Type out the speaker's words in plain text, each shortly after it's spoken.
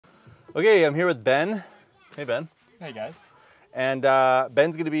Okay, I'm here with Ben. Hey, Ben. Hey guys. And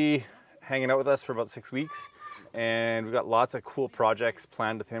Ben's going to be hanging out with us for about 6 weeks. And we've got lots of cool projects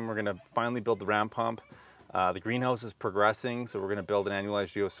planned with him. We're going to finally build the ramp pump. The greenhouse is progressing, so we're going to build an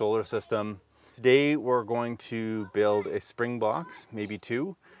annualized geosolar system. Today, we're going to build a spring box, maybe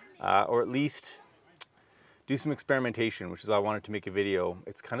two, or at least do some experimentation, which is why I wanted to make a video.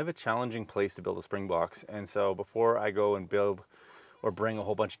 It's kind of a challenging place to build a spring box. And so before I go and build or bring a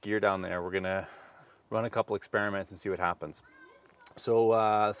whole bunch of gear down there, we're gonna run a couple experiments and see what happens. So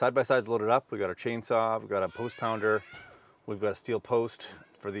side by side's loaded up. We got our chainsaw, we've got a post pounder, we've got a steel post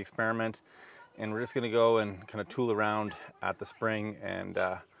for the experiment, and we're just gonna go and kind of tool around at the spring and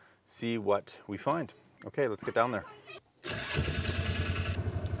see what we find. Okay, let's get down there.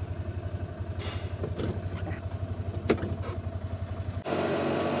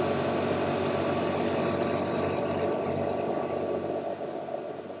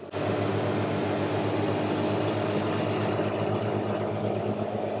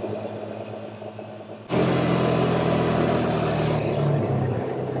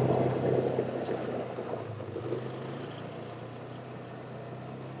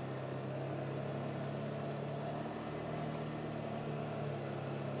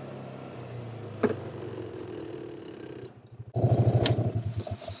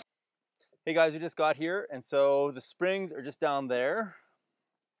 Hey guys, we just got here, and so the springs are just down there.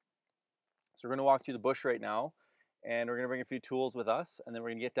 So we're gonna walk through the bush right now, and we're gonna bring a few tools with us, and then we're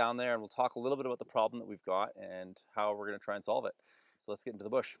gonna get down there and we'll talk a little bit about the problem that we've got and how we're gonna try and solve it. So let's get into the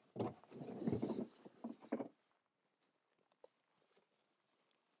bush.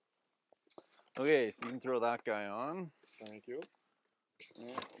 Okay, so you can throw that guy on. Thank you. And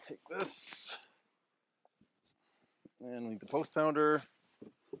we'll take this and leave the post pounder.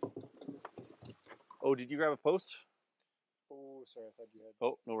 Oh, did you grab a post? Oh, sorry, I thought you had.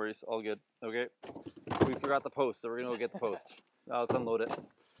 Oh, no worries, all good. Okay, we forgot the post, so we're gonna go get the post. Now let's unload it.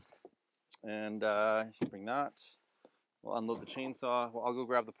 And you can bring that. We'll unload the chainsaw. Well, I'll go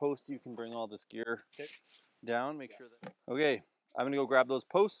grab the post. You can bring all this gear down. Make sure that. Okay, I'm gonna go grab those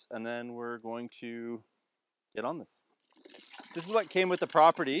posts, and then we're going to get on this. This is what came with the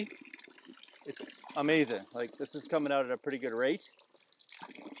property. It's amazing. Like, this is coming out at a pretty good rate.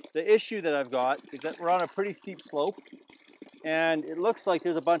 The issue that I've got is that we're on a pretty steep slope, and it looks like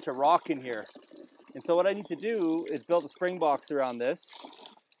there's a bunch of rock in here. And so what I need to do is build a spring box around this.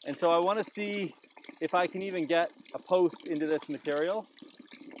 And so I want to see if I can even get a post into this material,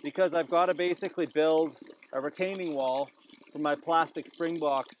 because I've got to basically build a retaining wall for my plastic spring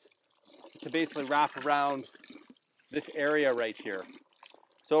box to basically wrap around this area right here.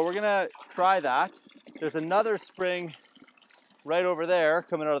 So we're gonna try that. There's another spring right over there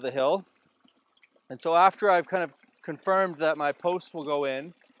coming out of the hill. And so after I've kind of confirmed that my post will go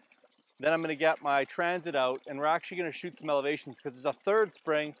in, then I'm gonna get my transit out, and we're actually gonna shoot some elevations because there's a third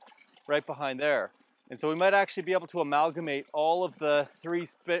spring right behind there. And so we might actually be able to amalgamate all of the three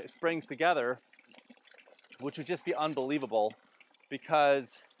springs together, which would just be unbelievable,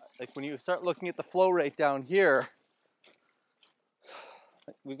 because like when you start looking at the flow rate down here,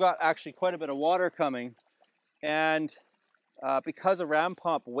 we've got actually quite a bit of water coming, and because a ram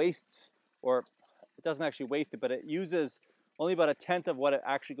pump wastes, or it doesn't actually waste it, but it uses only about 1/10 of what it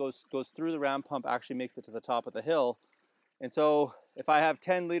actually goes through the ram pump actually makes it to the top of the hill. And so if I have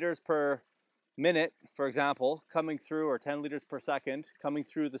 10 liters per minute, for example, coming through, or 10 liters per second coming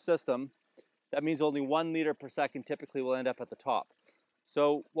through the system, that means only 1 liter per second typically will end up at the top.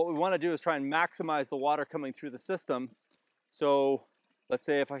 So what we want to do is try and maximize the water coming through the system. So let's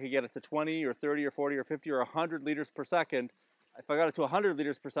say if I could get it to 20 or 30 or 40 or 50 or 100 liters per second, if I got it to 100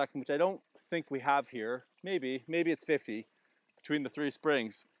 liters per second, which I don't think we have here, maybe it's 50 between the three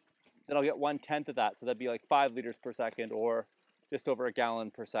springs, then I'll get 1/10 of that. So that'd be like 5 liters per second, or just over a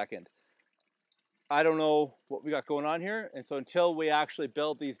gallon per second. I don't know what we got going on here. And so until we actually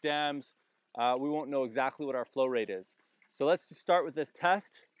build these dams, we won't know exactly what our flow rate is. So let's just start with this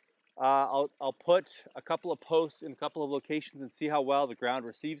test. I'll put a couple of posts in a couple of locations and see how well the ground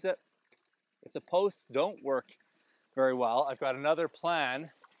receives it. If the posts don't work very well, I've got another plan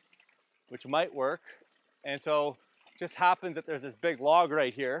which might work. And so it just happens that there's this big log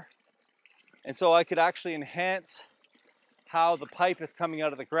right here. And so I could actually enhance how the pipe is coming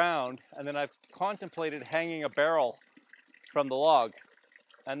out of the ground. And then I've contemplated hanging a barrel from the log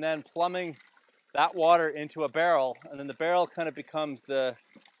and then plumbing that water into a barrel. And then the barrel kind of becomes the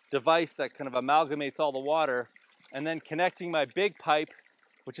device that kind of amalgamates all the water, and then connecting my big pipe,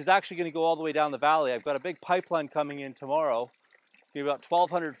 which is actually going to go all the way down the valley. I've got a big pipeline coming in tomorrow. It's going to be about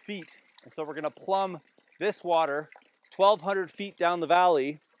 1,200 feet. And so we're going to plumb this water 1,200 feet down the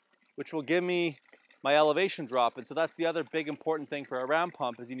valley, which will give me my elevation drop. And so that's the other big important thing for a ram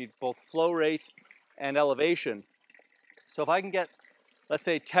pump, is you need both flow rate and elevation. So if I can get, let's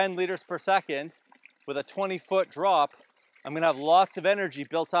say 10 liters per second with a 20-foot drop, I'm gonna have lots of energy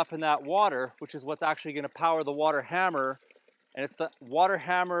built up in that water, which is what's actually gonna power the water hammer. And it's the water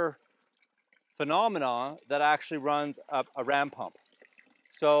hammer phenomena that actually runs a ram pump.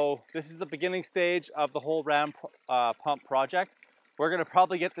 So this is the beginning stage of the whole ram pump project. We're gonna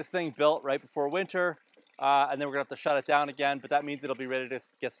probably get this thing built right before winter, and then we're gonna have to shut it down again, but that means it'll be ready to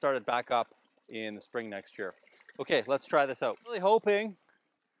get started back up in the spring next year. Okay, let's try this out. Really hoping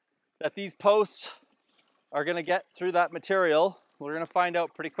that these posts are gonna get through that material. We're gonna find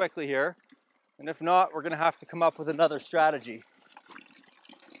out pretty quickly here. And if not, we're gonna have to come up with another strategy.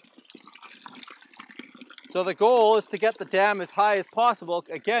 So the goal is to get the dam as high as possible,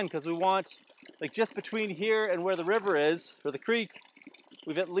 again, because we want, like just between here and where the river is, or the creek,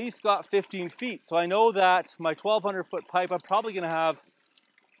 we've at least got 15 feet. So I know that my 1,200-foot pipe, I'm probably gonna have,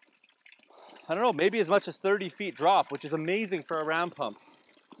 I don't know, maybe as much as 30 feet drop, which is amazing for a ram pump.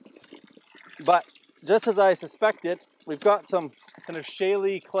 But just as I suspected, we've got some kind of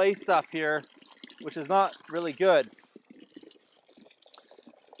shaly clay stuff here, which is not really good.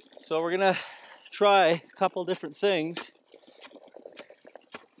 So we're gonna try a couple different things.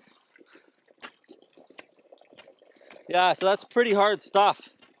 Yeah, so that's pretty hard stuff.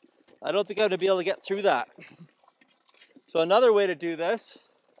 I don't think I'm gonna be able to get through that. So another way to do this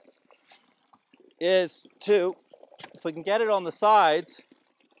is to, if we can get it on the sides,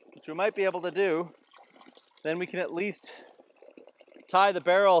 which we might be able to do, then we can at least tie the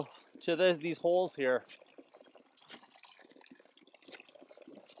barrel to these holes here.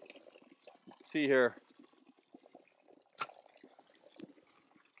 Let's see here.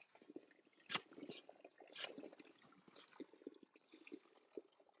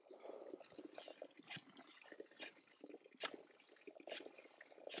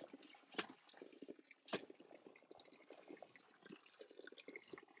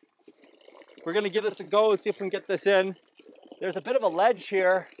 We're gonna give this a go and see if we can get this in. There's a bit of a ledge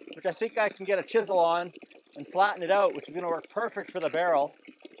here, which I think I can get a chisel on and flatten it out, which is gonna work perfect for the barrel.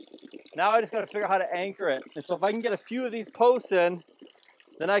 Now I just gotta figure out how to anchor it. And so if I can get a few of these posts in,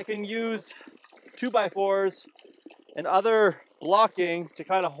 then I can use 2x4s and other blocking to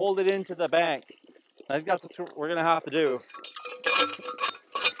kind of hold it into the bank. I think that's what we're gonna have to do.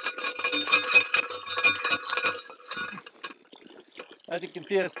 As you can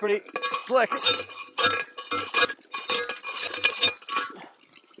see, it's pretty slick.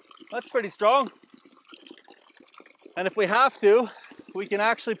 That's pretty strong. And if we have to, we can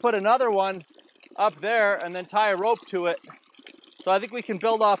actually put another one up there and then tie a rope to it. So I think we can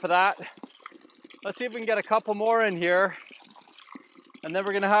build off of that. Let's see if we can get a couple more in here. And then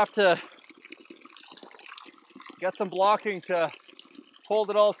we're gonna have to get some blocking to hold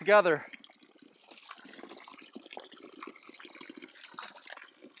it all together.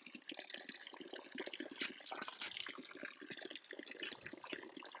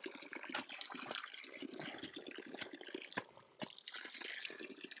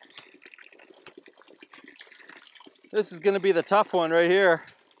 This is gonna be the tough one right here.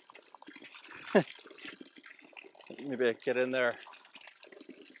 Maybe I can get in there.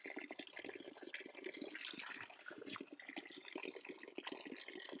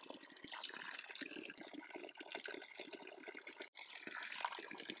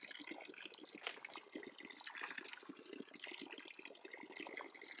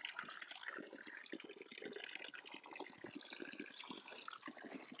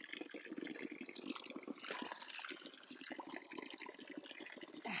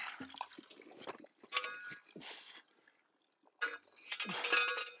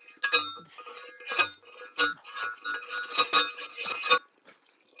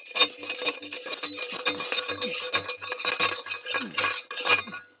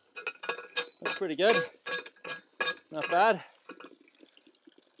 That's pretty good. Not bad.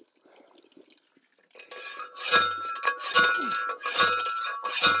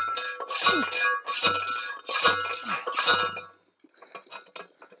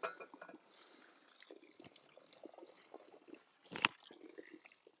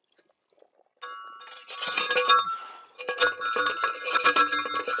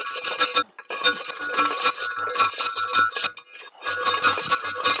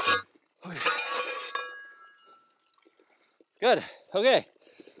 Good. Okay.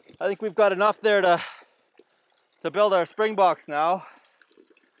 I think we've got enough there to build our spring box now.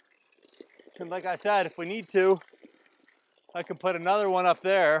 And like I said, if we need to, I can put another one up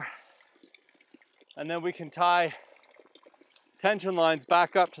there, and then we can tie tension lines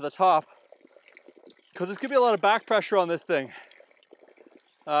back up to the top because there's gonna be a lot of back pressure on this thing.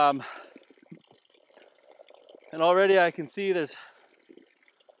 And already I can see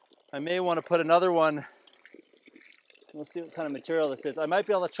I may want to put another one. We'll see what kind of material this is. I might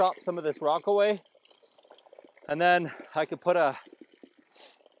be able to chop some of this rock away, and then I could put a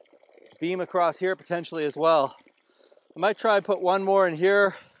beam across here potentially as well. I might try and put one more in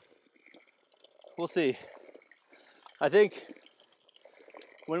here. We'll see. I think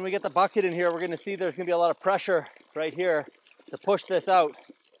when we get the bucket in here, we're gonna see there's gonna be a lot of pressure right here to push this out.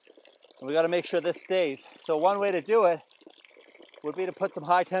 And we gotta make sure this stays. So one way to do it would be to put some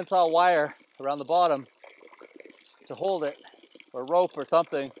high tensile wire around the bottom to hold it, or rope or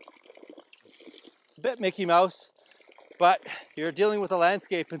something. It's a bit Mickey Mouse, but you're dealing with a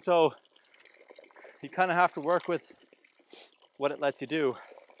landscape, and so you kind of have to work with what it lets you do.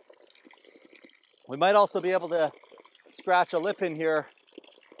 We might also be able to scratch a lip in here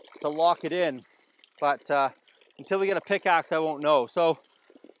to lock it in, but until we get a pickaxe, I won't know. So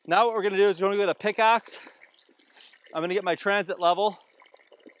now what we're gonna do is we're gonna get a pickaxe. I'm gonna get my transit level.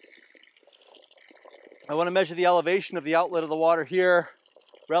 I want to measure the elevation of the outlet of the water here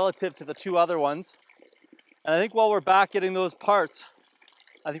relative to the two other ones. And I think while we're back getting those parts,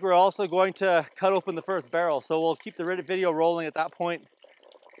 I think we're also going to cut open the first barrel. So we'll keep the video rolling at that point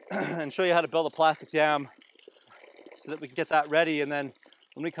and show you how to build a plastic dam so that we can get that ready. And then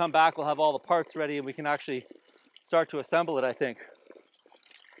when we come back, we'll have all the parts ready and we can actually start to assemble it, I think.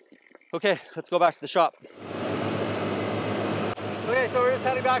 Okay, let's go back to the shop. Okay, so we're just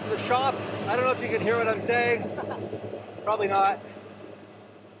heading back to the shop. I don't know if you can hear what I'm saying. Probably not.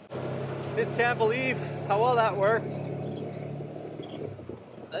 Just can't believe how well that worked.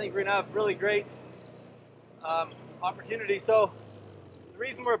 I think we're gonna have really great opportunity. So the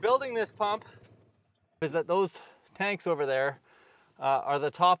reason we're building this pump is that those tanks over there are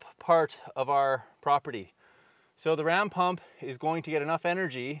the top part of our property. So the ram pump is going to get enough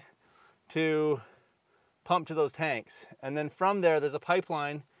energy to pump to those tanks. And then from there's a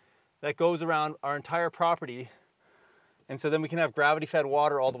pipeline that goes around our entire property. And so then we can have gravity fed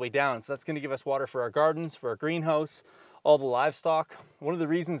water all the way down. So that's gonna give us water for our gardens, for our greenhouse, all the livestock. One of the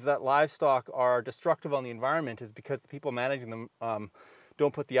reasons that livestock are destructive on the environment is because the people managing them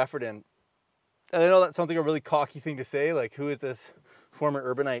don't put the effort in. And I know that sounds like a really cocky thing to say, like who is this former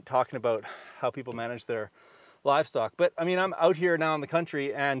urbanite talking about how people manage their livestock? But I mean, I'm out here now in the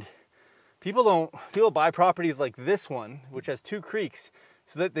country and people buy properties like this one, which has 2 creeks,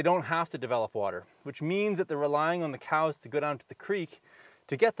 so that they don't have to develop water, which means that they're relying on the cows to go down to the creek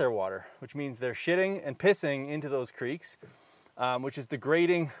to get their water, which means they're shitting and pissing into those creeks, which is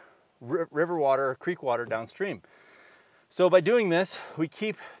degrading river water, creek water downstream. So by doing this, we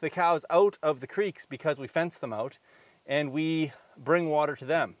keep the cows out of the creeks because we fence them out and we bring water to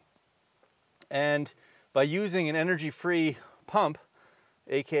them. And by using an energy-free pump,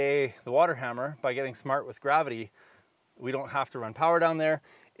 aka the water hammer, by getting smart with gravity, we don't have to run power down there.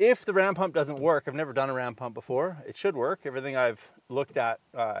 If the ram pump doesn't work, I've never done a ram pump before, it should work. Everything I've looked at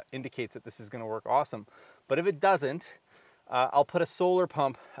indicates that this is gonna work awesome. But if it doesn't, I'll put a solar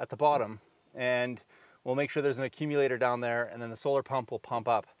pump at the bottom and we'll make sure there's an accumulator down there, and then the solar pump will pump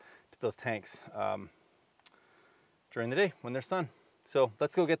up to those tanks during the day when there's sun. So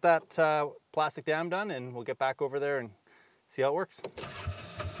let's go get that plastic dam done and we'll get back over there and see how it works.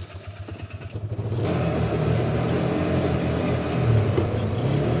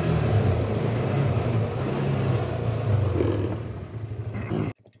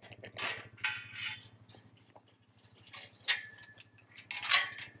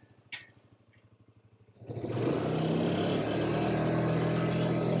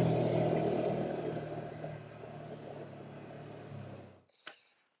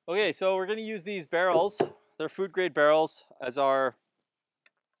 Okay, so we're gonna use these barrels. They're food grade barrels as our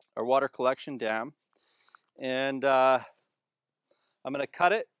water collection dam. And I'm gonna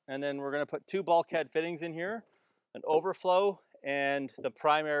cut it and then we're gonna put 2 bulkhead fittings in here, an overflow and the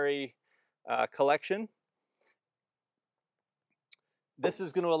primary collection. This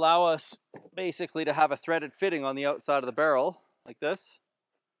is gonna allow us basically to have a threaded fitting on the outside of the barrel like this.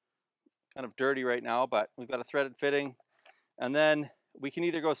 Kind of dirty right now, but we've got a threaded fitting. And then we can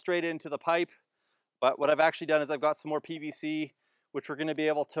either go straight into the pipe, but what I've actually done is I've got some more PVC, which we're going to be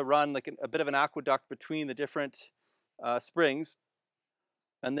able to run like a bit of an aqueduct between the different springs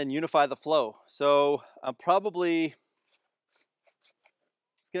and then unify the flow. So it's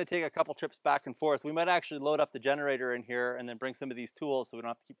going to take a couple trips back and forth. We might actually load up the generator in here and then bring some of these tools so we don't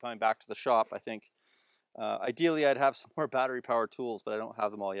have to keep coming back to the shop, I think. Ideally, I'd have some more battery powered tools, but I don't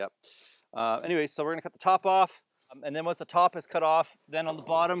have them all yet. Anyway, so we're going to cut the top off. And then once the top is cut off, then on the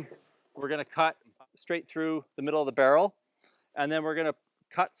bottom, we're gonna cut straight through the middle of the barrel. And then we're gonna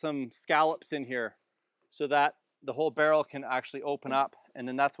cut some scallops in here so that the whole barrel can actually open up. And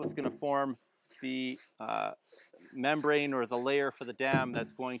then that's what's gonna form the membrane or the layer for the dam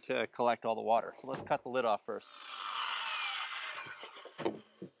that's going to collect all the water. So let's cut the lid off first.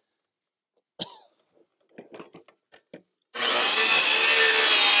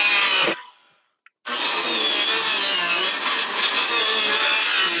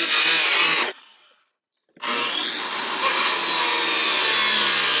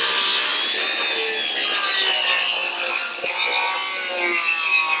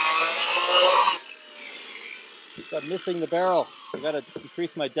 I'm missing the barrel. I gotta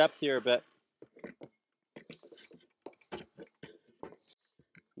increase my depth here a bit.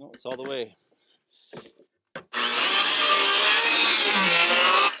 No, it's all the way.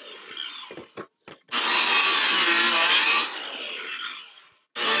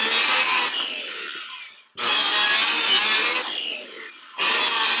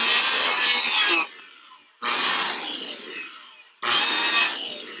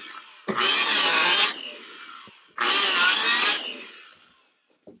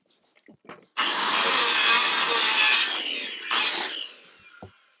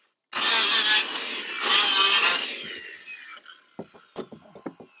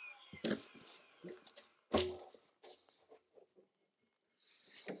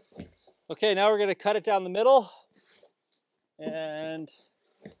 Okay, now we're going to cut it down the middle and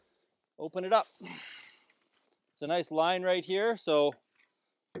open it up. It's a nice line right here, so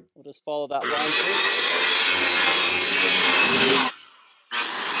we'll just follow that line through.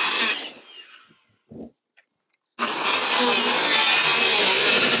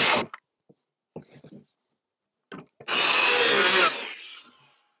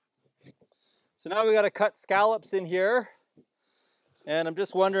 So now we got to cut scallops in here, and I'm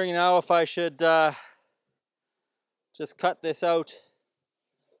just wondering now if I should just cut this out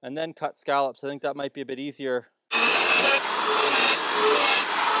and then cut scallops. I think that might be a bit easier.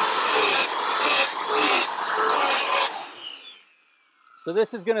 So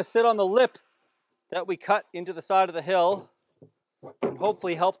this is going to sit on the lip that we cut into the side of the hill and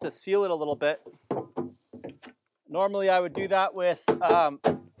hopefully help to seal it a little bit. Normally I would do that with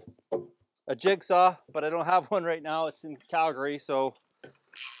a jigsaw, but I don't have one right now. It's in Calgary, so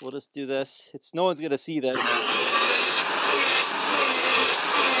we'll just do this. No one's going to see this.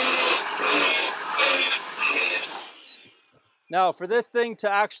 Now for this thing to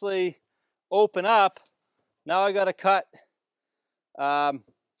actually open up, now I got to cut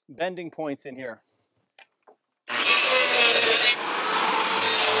bending points in here.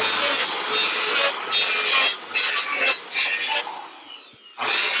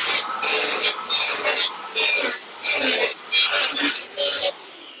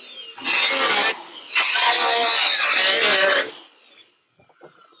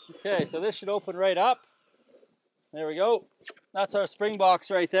 Okay, so this should open right up. There we go. That's our spring box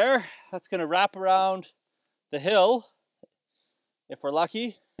right there. That's going to wrap around the hill, if we're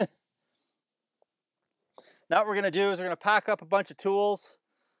lucky. Now what we're going to do is we're going to pack up a bunch of tools,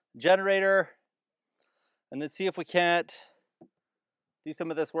 generator, and then see if we can't do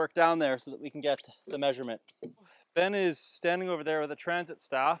some of this work down there so that we can get the measurement. Ben is standing over there with a transit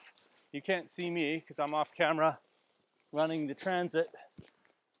staff. You can't see me because I'm off camera running the transit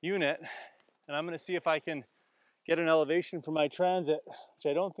unit, and I'm going to see if I can get an elevation for my transit, which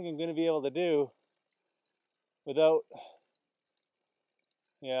I don't think I'm going to be able to do without,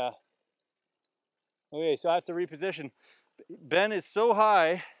 yeah. Okay, so I have to reposition. Ben is so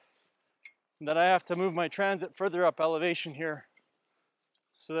high that I have to move my transit further up elevation here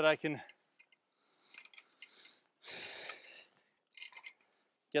so that I can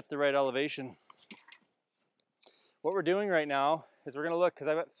get the right elevation. What we're doing right now is we're going to look, because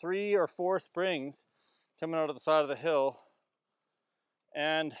I've got 3 or 4 springs coming out of the side of the hill,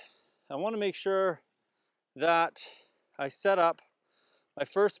 and I want to make sure that I set up my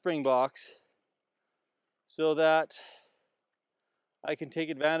first spring box so that I can take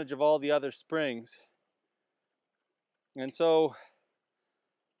advantage of all the other springs. And so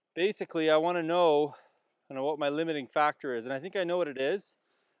basically I want to know what my limiting factor is, and I think I know what it is.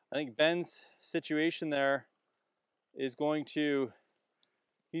 I think Ben's situation there is he's going to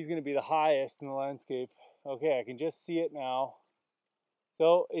be the highest in the landscape. Okay, I can just see it now.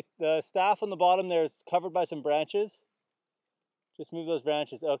 So the staff on the bottom there is covered by some branches. Just move those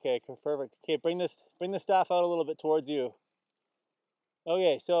branches. Okay, perfect. Okay, bring the staff out a little bit towards you.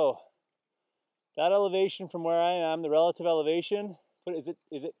 Okay, so that elevation from where I am, the relative elevation, is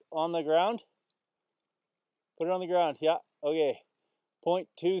it on the ground? Put it on the ground. Yeah, okay.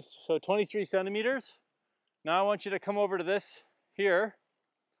 0.2, so 23 centimeters. Now I want you to come over to this here,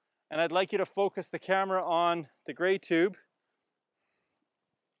 and I'd like you to focus the camera on the gray tube.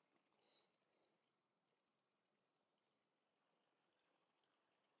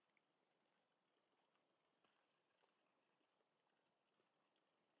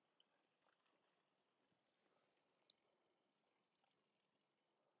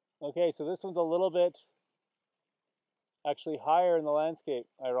 Okay, so this one's a little bit actually higher in the landscape,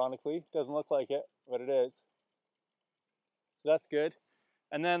 ironically. Doesn't look like it, but it is. So that's good.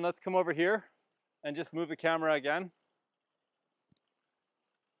 And then let's come over here and just move the camera again.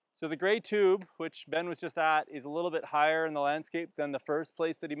 So the gray tube, which Ben was just at, is a little bit higher in the landscape than the first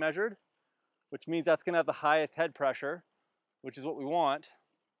place that he measured, which means that's going to have the highest head pressure, which is what we want.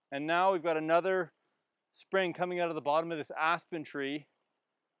 And now we've got another spring coming out of the bottom of this aspen tree,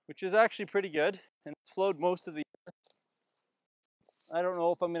 which is actually pretty good, and it's flowed most of the year. I don't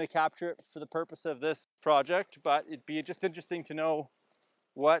know if I'm going to capture it for the purpose of this project, but it'd be just interesting to know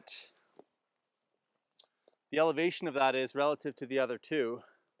what the elevation of that is relative to the other two.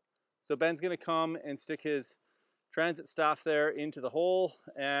 So Ben's going to come and stick his transit staff there into the hole,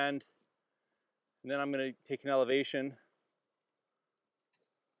 and then I'm going to take an elevation.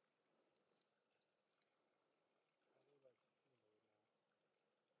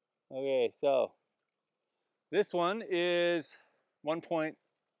 Okay, so this one is 1.15.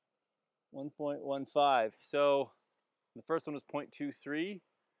 So the first one was 0.23.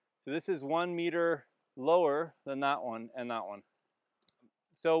 So this is 1 meter lower than that one and that one.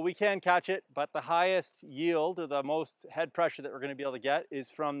 So we can catch it, but the highest yield or the most head pressure that we're going to be able to get is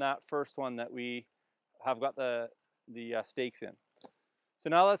from that first one that we have got the stakes in.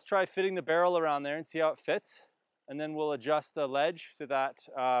 So now let's try fitting the barrel around there and see how it fits. And then we'll adjust the ledge so that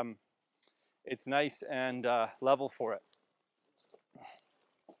it's nice and level for it.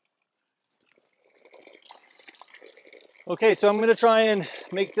 Okay, so I'm going to try and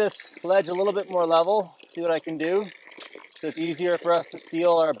make this ledge a little bit more level, see what I can do, so it's easier for us to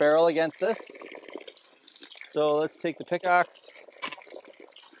seal our barrel against this. So let's take the pickaxe.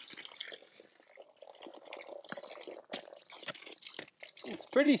 It's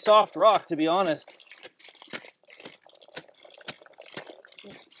pretty soft rock, to be honest.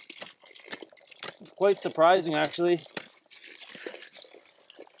 It's quite surprising, actually.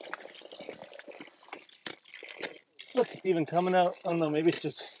 Look, it's even coming out. I don't know, maybe it's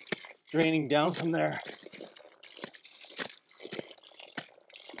just draining down from there.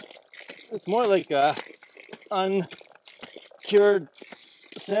 It's more like a uncured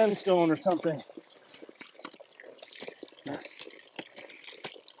sandstone or something.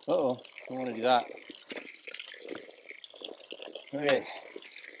 Uh-oh, don't want to do that. Okay.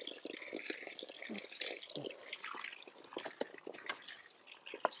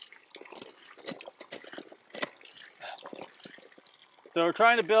 So we're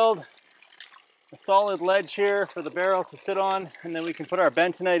trying to build a solid ledge here for the barrel to sit on, and then we can put our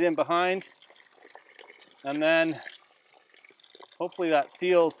bentonite in behind, and then hopefully that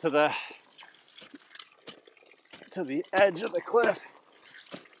seals to the edge of the cliff.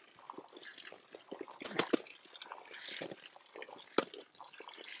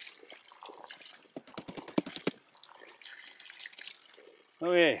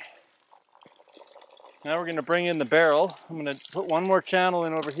 Okay, now we're going to bring in the barrel. I'm going to put one more channel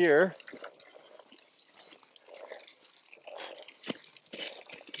in over here.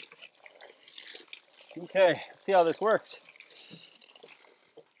 Okay, let's see how this works.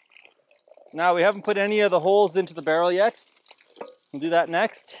 Now we haven't put any of the holes into the barrel yet. We'll do that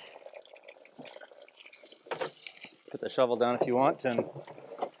next. Put the shovel down if you want, and I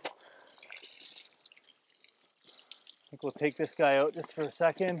think we'll take this guy out just for a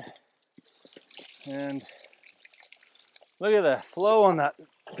second. And look at the flow on that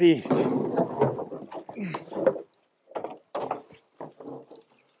beast.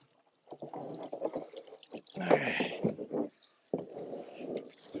 Okay.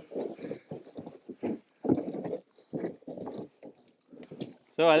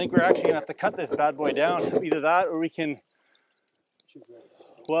 So I think we're actually gonna have to cut this bad boy down. Either that, or we can,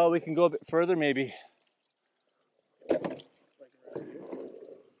 well, we can go a bit further maybe.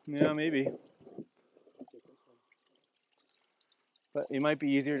 Yeah, maybe. But it might be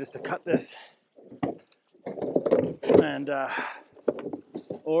easier just to cut this. And,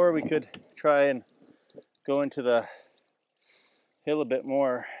 or we could try and go into the hill a bit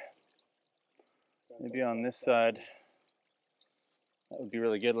more. Maybe on this side. That would be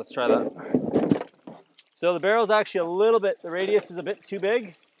really good. Let's try that. So the barrel's actually a little bit, the radius is a bit too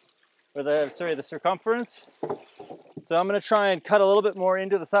big. or the circumference. So I'm going to try and cut a little bit more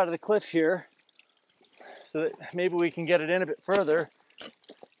into the side of the cliff here, so that maybe we can get it in a bit further.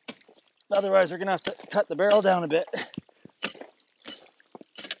 Otherwise, we're going to have to cut the barrel down a bit.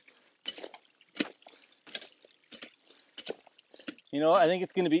 You know, I think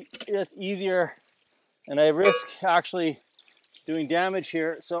it's going to be just easier, and I risk actually doing damage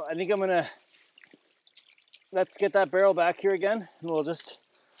here. So I think I'm going to, let's get that barrel back here again, and we'll just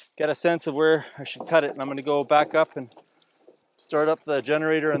get a sense of where I should cut it. And I'm going to go back up and start up the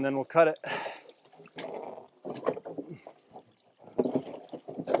generator, and then we'll cut it.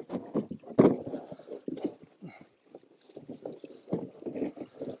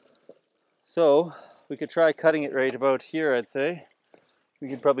 So we could try cutting it right about here, I'd say. We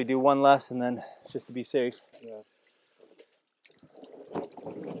could probably do one less, and then just to be safe. Yeah.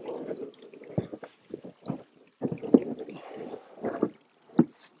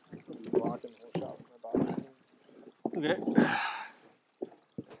 Okay.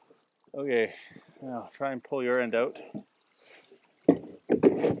 Okay, now try and pull your end out.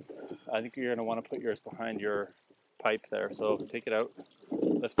 I think you're going to want to put yours behind your pipe there. So take it out,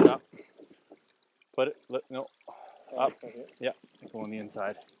 lift it up, put it, no, up. Yeah, go on the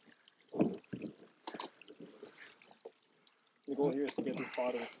inside. The goal here is to get this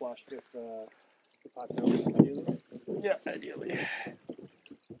bottom flush with the pasture, ideally. Yeah, ideally.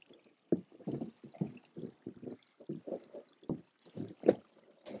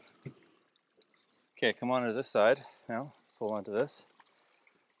 Okay, come on to this side now. Just hold on to this.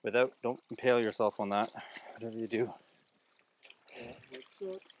 Don't impale yourself on that, whatever you do.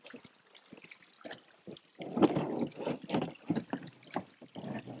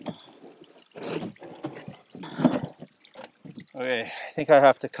 Okay, I think I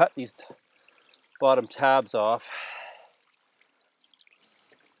have to cut these bottom tabs off.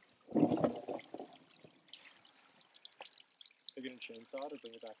 Are you going to chainsaw it or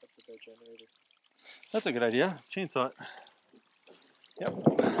bring it back up to the generator? That's a good idea. Let's chainsaw it. Yep,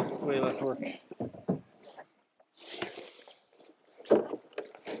 that's way less work.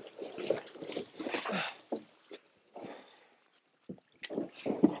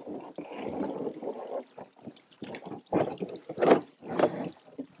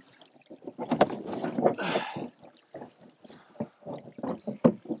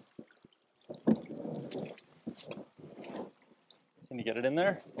 Can you get it in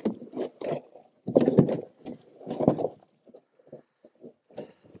there?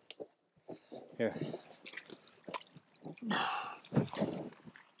 Here. Yeah,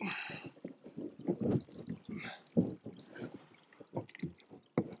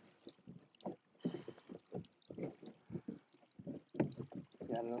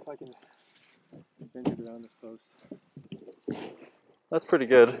 I don't know if I can bend it around this post. That's pretty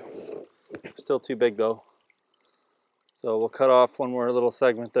good. Still too big though. So we'll cut off one more little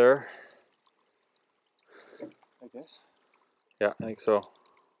segment there. I guess. Yeah, I think so.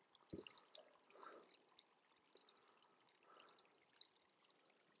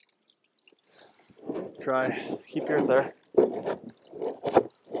 Let's try. Keep yours there. Yeah,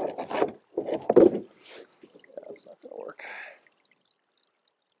 that's not gonna work.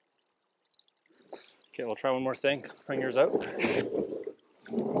 Okay, we'll try one more thing. Bring yours out.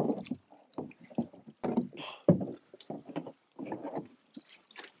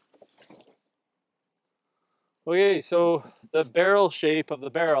 Okay, so the barrel shape of the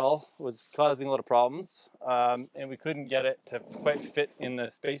barrel was causing a lot of problems, and we couldn't get it to quite fit in the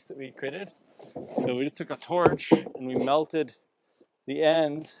space that we created. So we just took a torch and we melted the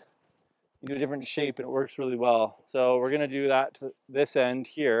end into a different shape, and it works really well. So we're going to do that to this end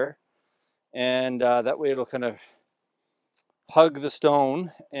here, and that way it'll kind of hug the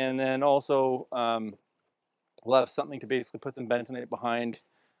stone, and then also we'll have something to basically put some bentonite behind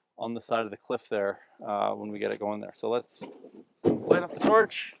on the side of the cliff there when we get it going there. So let's light up the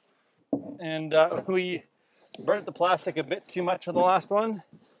torch, and we burnt the plastic a bit too much on the last one,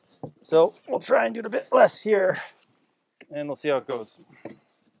 so we'll try and do it a bit less here, and we'll see how it goes.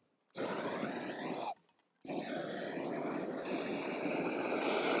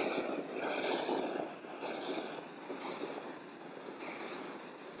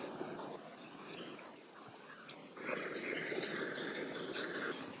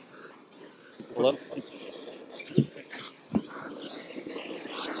 Hello?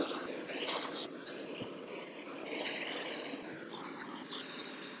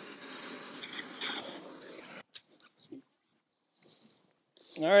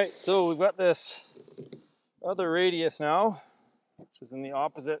 All right, so we've got this other radius now, which is in the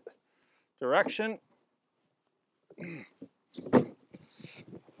opposite direction.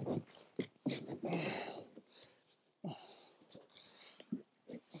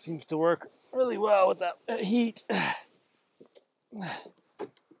 Seems to work really well with that heat.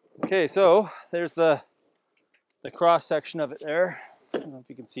 Okay, so there's the cross section of it there. I don't know if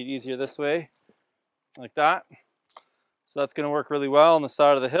you can see it easier this way, like that. So that's going to work really well on the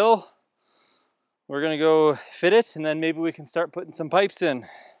side of the hill. We're going to go fit it, and then maybe we can start putting some pipes in.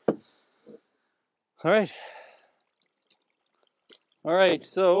 All right,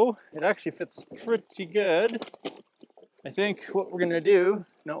 so it actually fits pretty good. I think what we're going to do,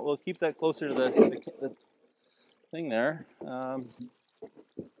 no, we'll keep that closer to the thing there.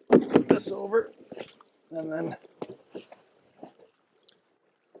 Put this over, and then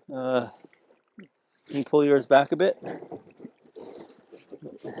you can pull yours back a bit.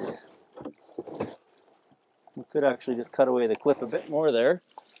 We could actually just cut away the clip a bit more there,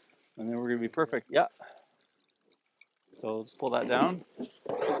 and then we're going to be perfect. Yeah. So let's pull that down,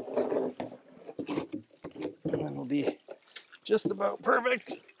 and then we'll be just about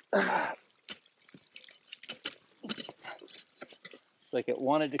perfect. It's like it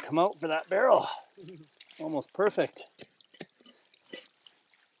wanted to come out for that barrel. Almost perfect.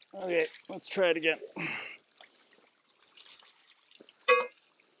 Okay, let's try it again.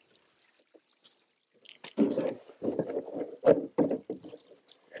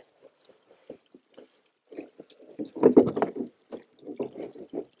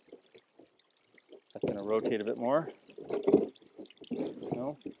 Is that going to rotate a bit more?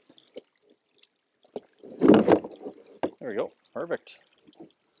 No? There we go. Perfect.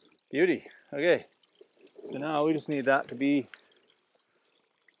 Beauty. Okay. So now we just need that to be,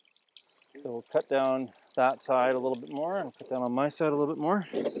 so we'll cut down that side a little bit more, and cut down on my side a little bit more.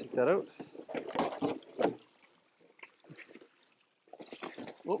 Let's take that out.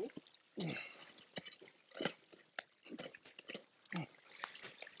 Whoop.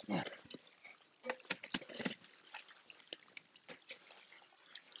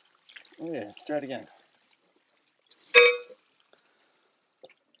 Okay, let's try it again.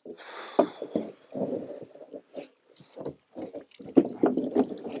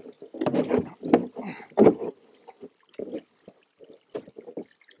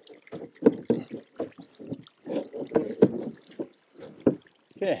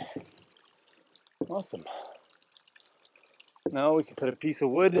 Okay, awesome. Now we can put a piece of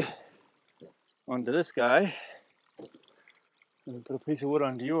wood onto this guy, and put a piece of wood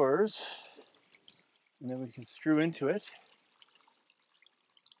onto yours, and then we can screw into it.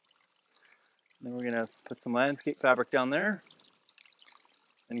 Then we're gonna put some landscape fabric down there,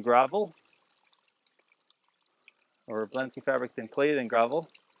 and gravel, or landscape fabric, then clay, then gravel.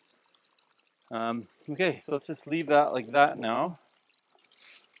 Okay, so let's just leave that like that now,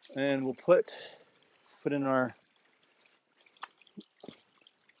 and we'll put in our,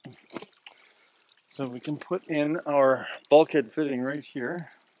 so we can put in our bulkhead fitting right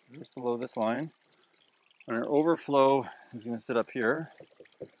here, just below this line, and our overflow is going to sit up here.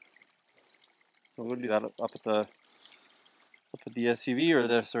 So we'll do that up at the SUV, or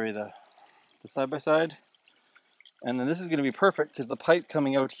the side by side, and then this is going to be perfect because the pipe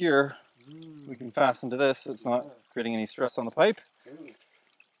coming out here, we can fasten to this, so it's not creating any stress on the pipe.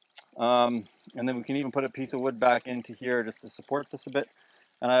 And then we can even put a piece of wood back into here just to support this a bit.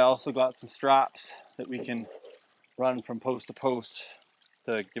 And I also got some straps that we can run from post to post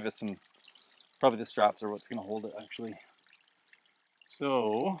to give us some, probably the straps are what's going to hold it actually.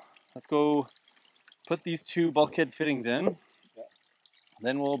 So let's go put these two bulkhead fittings in.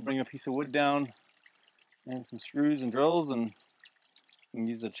 Then we'll bring a piece of wood down and some screws and drills, and we can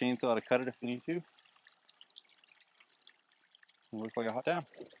use a chainsaw to cut it if we need to. It'll work like a hot damn.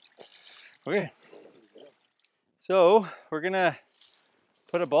 Okay, so we're gonna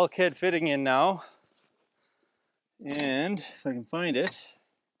put a bulkhead fitting in now, and if I can find it,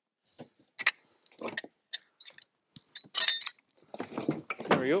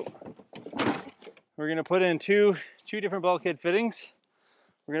 there we go. We're gonna put in two different bulkhead fittings.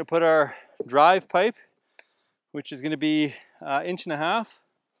 We're gonna put our drive pipe, which is gonna be 1.5 inches.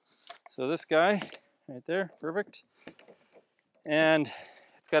 So this guy right there, perfect. And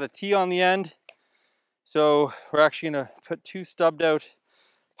it's got a T on the end. So we're actually gonna put 2 stubbed out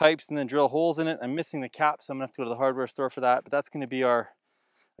pipes and then drill holes in it. I'm missing the cap, so I'm gonna have to go to the hardware store for that, but that's gonna be our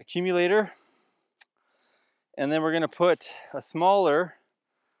accumulator. And then we're gonna put a smaller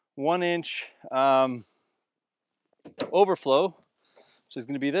 1-inch overflow, which is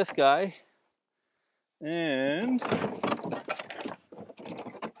gonna be this guy. And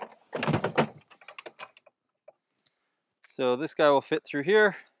so this guy will fit through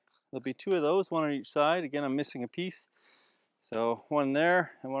here. There'll be 2 of those, 1 on each side. Again, I'm missing a piece. So 1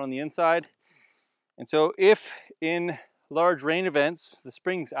 there and 1 on the inside. And so if in large rain events, the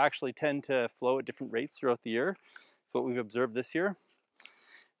springs actually tend to flow at different rates throughout the year. That's what we've observed this year.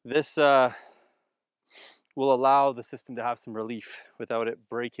 This will allow the system to have some relief without it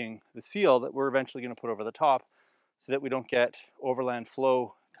breaking the seal that we're eventually going to put over the top, so that we don't get overland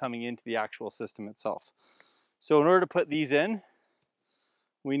flow coming into the actual system itself. So in order to put these in,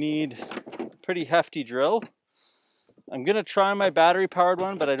 we need a pretty hefty drill. I'm going to try my battery powered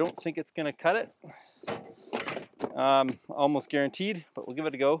one, but I don't think it's going to cut it. Almost guaranteed, but we'll give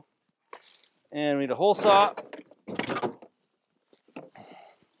it a go. And we need a hole saw.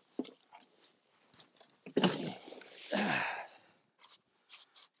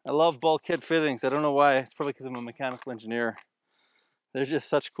 I love bulkhead fittings. I don't know why. It's probably because I'm a mechanical engineer. They're just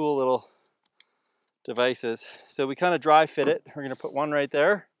such cool little devices. So we kind of dry fit it. We're going to put one right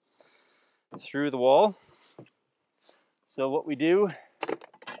there through the wall. So what we do,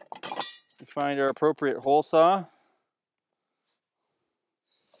 we find our appropriate hole saw.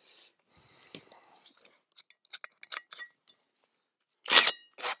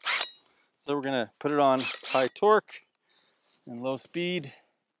 So we're going to put it on high torque and low speed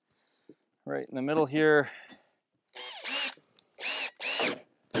right in the middle here.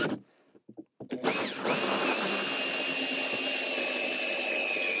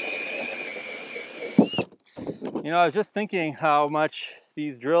 You know, I was just thinking how much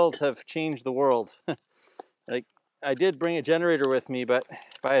these drills have changed the world. Like, I did bring a generator with me, but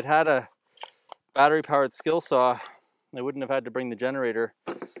if I had had a battery powered skill saw, I wouldn't have had to bring the generator.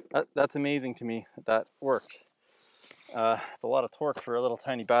 That's amazing to me that worked. It's a lot of torque for a little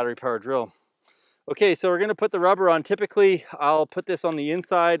tiny battery powered drill. Okay, so we're going to put the rubber on. Typically, I'll put this on the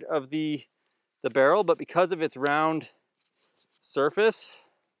inside of the barrel, but because of its round surface,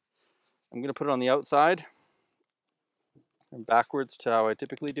 I'm going to put it on the outside and backwards to how I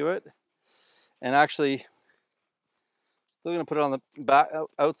typically do it. And actually, still going to put it on the back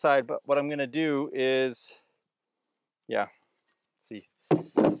outside, but what I'm going to do is, yeah, see,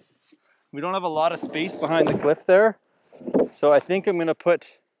 we don't have a lot of space behind the cliff there, so I think I'm going to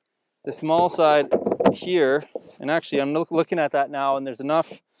put the small side here. And actually, I'm looking at that now, and there's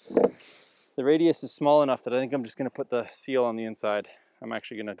enough. The radius is small enough that I think I'm just going to put the seal on the inside. I'm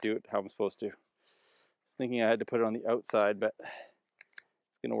actually going to do it how I'm supposed to. I was thinking I had to put it on the outside, but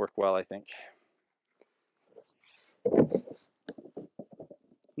it's going to work well, I think.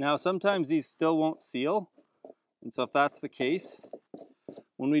 Now, sometimes these still won't seal, and so if that's the case,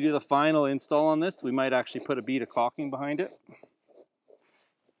 when we do the final install on this, we might actually put a bead of caulking behind it.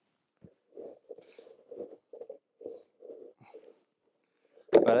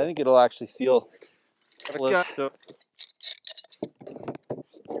 But I think it'll actually seal. So,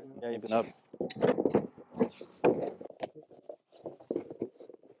 yeah, you've been up.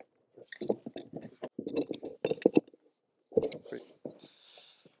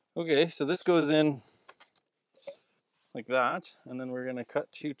 Okay, so this goes in like that, and then we're going to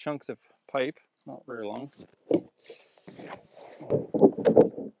cut 2 chunks of pipe, not very long.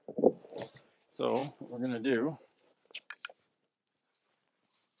 So what we're going to do,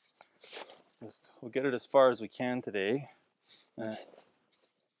 we'll get it as far as we can today. Yeah.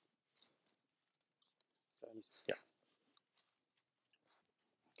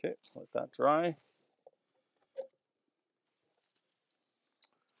 Okay, let that dry.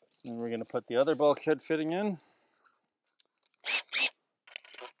 And we're going to put the other bulkhead fitting in.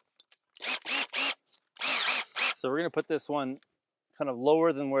 So we're going to put this one kind of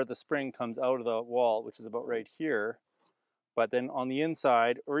lower than where the spring comes out of the wall, which is about right here. But then on the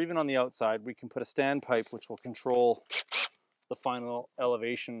inside, or even on the outside, we can put a standpipe which will control the final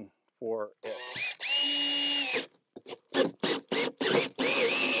elevation for it.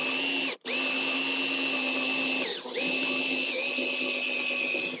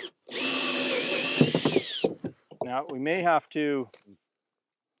 Now we may have to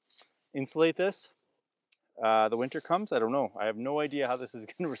insulate this. The winter comes, I don't know. I have no idea how this is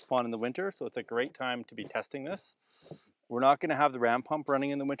going to respond in the winter, so it's a great time to be testing this. We're not going to have the ram pump running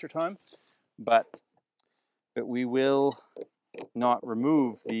in the winter time, but we will not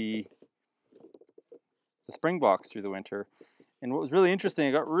remove the spring box through the winter. And what was really interesting,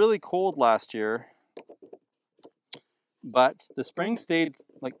 it got really cold last year, but the spring stayed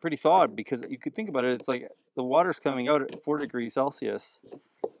like pretty thawed, because you could think about it, it's like the water's coming out at 4 degrees Celsius.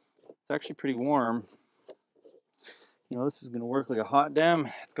 It's actually pretty warm. You know, this is going to work like a hot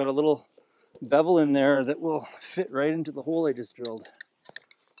dam. It's got a little bevel in there that will fit right into the hole I just drilled.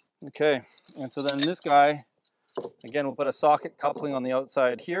 Okay, and so then this guy, again, we'll put a socket coupling on the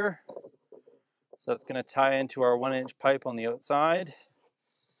outside here. So that's going to tie into our 1-inch pipe on the outside.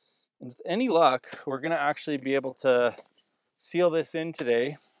 And with any luck, we're gonna actually be able to seal this in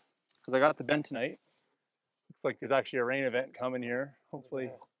today because I got the bentonite. Looks like there's actually a rain event coming here.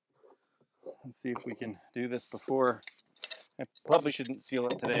 Hopefully, let's see if we can do this before. I probably shouldn't seal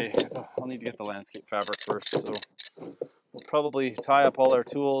it today because I'll need to get the landscape fabric first. So we'll probably tie up all our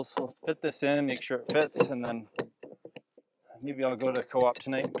tools. We'll fit this in, make sure it fits, and then maybe I'll go to Co-op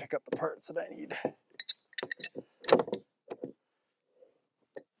tonight and pick up the parts that I need.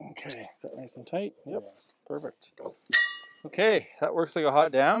 Okay, is that nice and tight? Yep, perfect. Okay, that works like a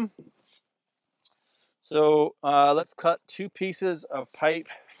hot damn. So let's cut 2 pieces of pipe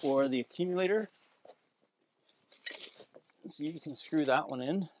for the accumulator. So you can screw that one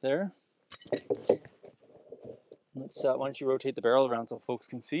in there. Let's, why don't you rotate the barrel around so folks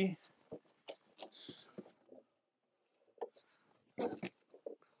can see.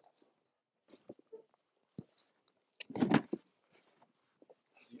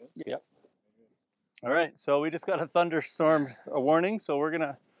 Yep. All right, so we just got a thunderstorm warning, so we're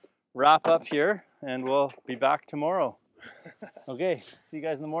gonna wrap up here and we'll be back tomorrow. Okay, see you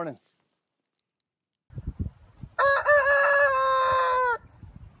guys in the morning.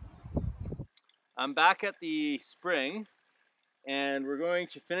 I'm back at the spring and we're going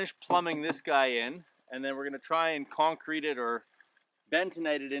to finish plumbing this guy in, and then we're going to try and concrete it or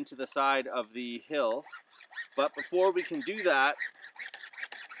bentonite it into the side of the hill. But before we can do that,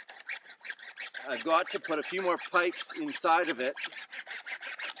 I've got to put a few more pipes inside of it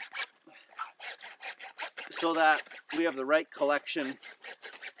so that we have the right collection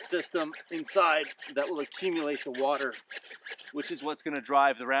system inside that will accumulate the water, which is what's going to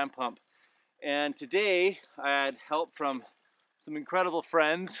drive the ram pump. And today I had help from some incredible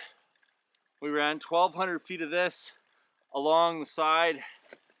friends. We ran 1,200 feet of this along the side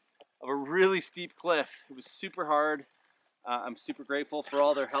of a really steep cliff. It was super hard. I'm super grateful for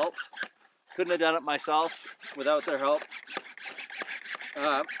all their help. Couldn't have done it myself without their help.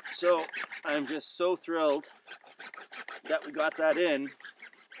 So I'm just so thrilled that we got that in.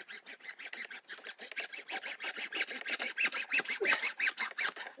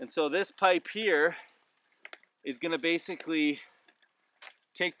 And so this pipe here is going to basically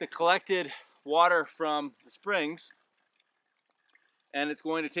take the collected water from the springs and it's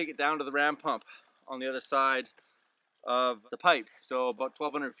going to take it down to the ram pump on the other side of the pipe. So about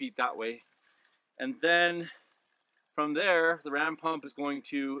 1,200 feet that way. And then from there, the ram pump is going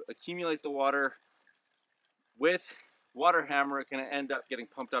to accumulate the water with water hammer. It's going to end up getting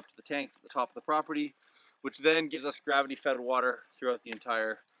pumped up to the tanks at the top of the property, which then gives us gravity fed water throughout the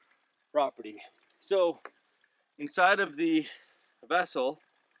entire property. So inside of the vessel,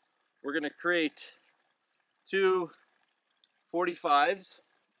 we're going to create 2 45s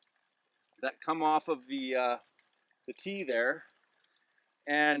that come off of the T there,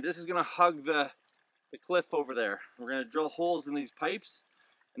 and this is going to hug the cliff over there. We're going to drill holes in these pipes,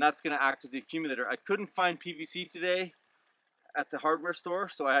 and that's going to act as the accumulator. I couldn't find PVC today at the hardware store,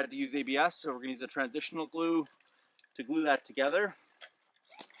 so I had to use ABS, so we're going to use a transitional glue to glue that together.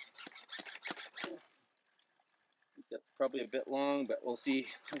 That's probably a bit long, but we'll see.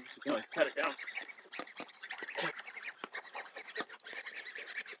 I guess we can always cut it down.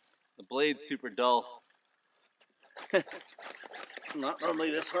 The blade's super dull. Not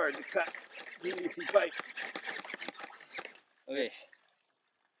normally this hard to cut PVC pipe. Okay,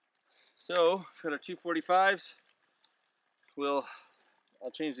 so for our 2 45s,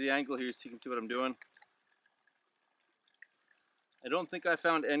 I'll change the angle here so you can see what I'm doing. I don't think I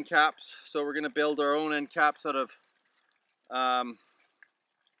found end caps, so we're going to build our own end caps out of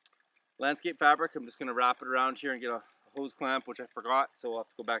landscape fabric. I'm just going to wrap it around here and get a hose clamp, which I forgot, so I'll have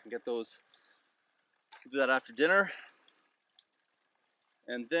to go back and get those. We'll do that after dinner.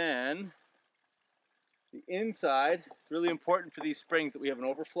 And then the inside, it's really important for these springs that we have an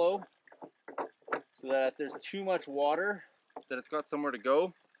overflow so that if there's too much water, that it's got somewhere to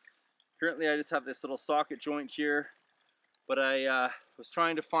go. Currently I just have this little socket joint here, but I was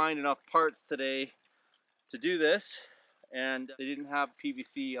trying to find enough parts today to do this, and they didn't have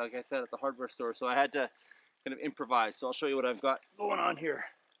PVC, like I said, at the hardware store, so I had to kind of improvise. So I'll show you what I've got going on here.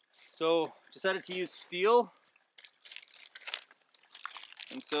 So decided to use steel,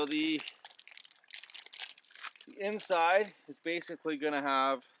 and so the inside is basically going to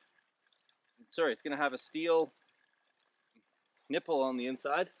have, it's going to have a steel nipple on the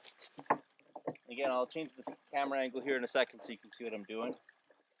inside. Again, I'll change the camera angle here in a second so you can see what I'm doing.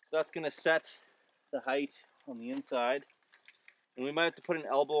 So that's going to set the height on the inside. And we might have to put an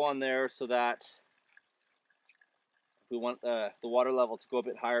elbow on there so that if we want the water level to go a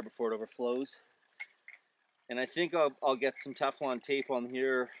bit higher before it overflows. And I think I'll get some Teflon tape on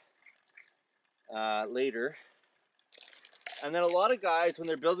here later. And then a lot of guys, when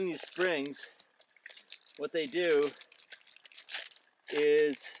they're building these springs, what they do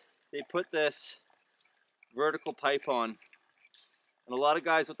is they put this vertical pipe on. And a lot of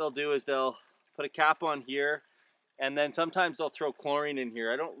guys, what they'll do is they'll put a cap on here, and then sometimes they'll throw chlorine in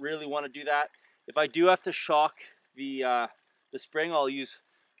here. I don't really want to do that. If I do have to shock the spring, I'll use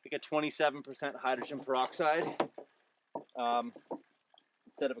like a 27% hydrogen peroxide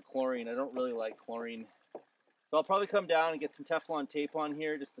instead of a chlorine. I don't really like chlorine. So I'll probably come down and get some Teflon tape on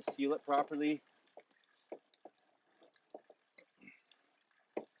here just to seal it properly.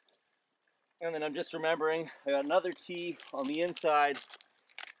 And then I'm just remembering I got another T on the inside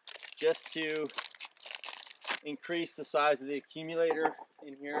just to increase the size of the accumulator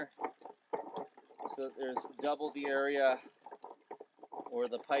in here so that there's double the area or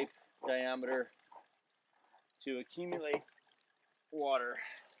the pipe diameter to accumulate water.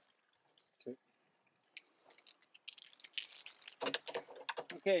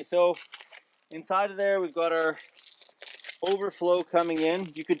 Okay, so inside of there we've got our overflow coming in.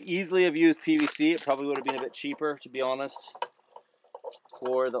 You could easily have used PVC. It probably would have been a bit cheaper, to be honest,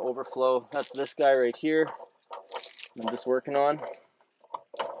 for the overflow. That's this guy right here I'm just working on.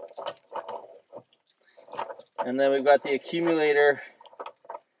 And then we've got the accumulator.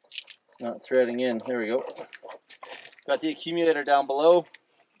 It's not threading in. There we go. Got the accumulator down below.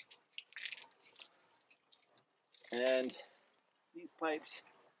 And these pipes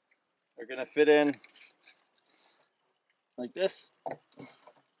are going to fit in like this.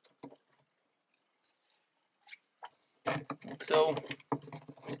 So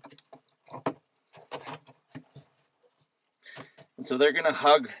they're going to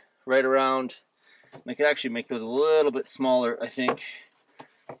hug right around. I could actually make those a little bit smaller, I think.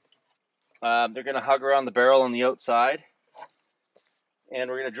 They're going to hug around the barrel on the outside. And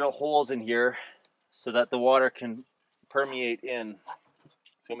we're going to drill holes in here so that the water can permeate in.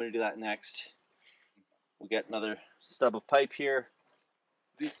 So I'm going to do that next. We'll get another stub of pipe here.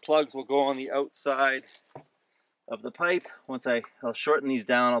 So these plugs will go on the outside of the pipe. Once I'll shorten these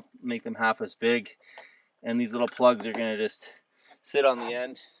down, I'll make them half as big. And these little plugs are going to just sit on the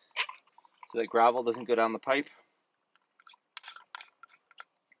end so that gravel doesn't go down the pipe.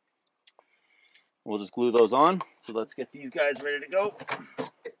 We'll just glue those on. So let's get these guys ready to go.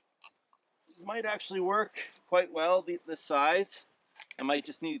 These might actually work quite well, this size. I might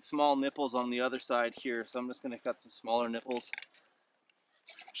just need small nipples on the other side here, so I'm just going to cut some smaller nipples.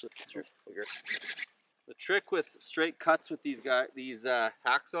 Actually, bigger. The trick with straight cuts with these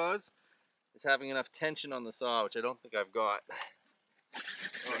hacksaws is having enough tension on the saw, which I don't think I've got.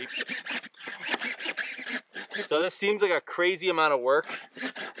 So this seems like a crazy amount of work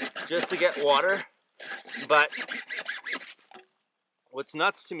just to get water, but what's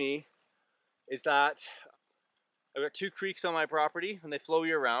nuts to me is that I've got 2 creeks on my property and they flow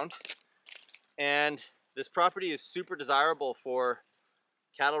year round, and this property is super desirable for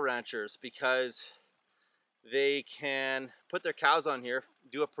cattle ranchers because they can put their cows on here,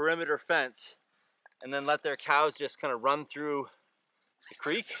 do a perimeter fence, and then let their cows just kind of run through the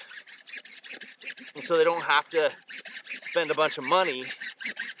creek, and so they don't have to spend a bunch of money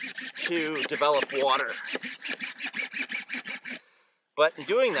to develop water. But in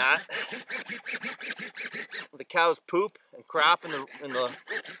doing that, the cows poop and crap in the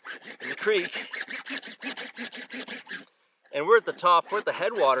creek, and we're at the top, we're at the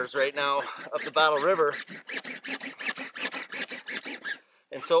headwaters right now of the Battle River,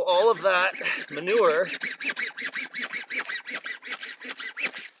 and so all of that manure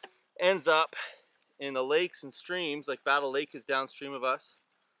ends up in the lakes and streams. Like Battle Lake is downstream of us,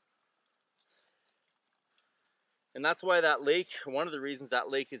 and that's why that lake, one of the reasons that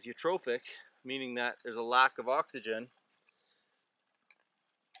lake is eutrophic, meaning that there's a lack of oxygen,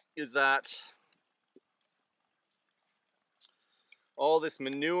 is that all this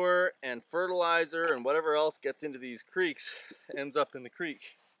manure and fertilizer and whatever else gets into these creeks ends up in the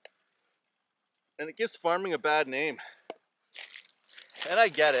creek. And it gives farming a bad name. And I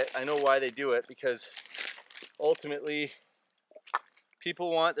get it. I know why they do it, because ultimately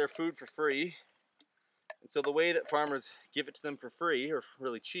people want their food for free. And so the way that farmers give it to them for free, or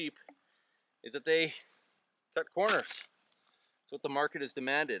really cheap, is that they cut corners. That's what the market has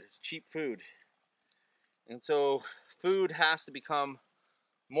demanded, is cheap food. And so food has to become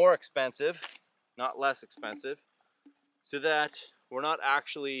more expensive, not less expensive, so that we're not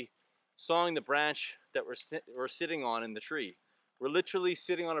actually sawing the branch that we're sitting on in the tree. We're literally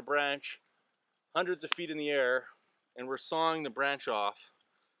sitting on a branch hundreds of feet in the air, and we're sawing the branch off,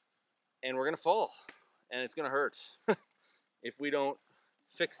 and we're gonna fall, and it's gonna hurt if we don't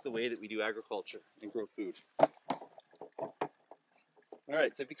fix the way that we do agriculture and grow food. All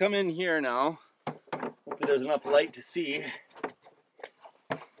right, so if you come in here now, hopefully there's enough light to see.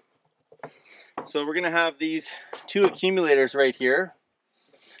 So we're gonna have these two accumulators right here.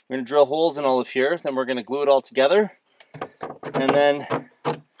 We're gonna drill holes in all of here, then we're gonna glue it all together. And then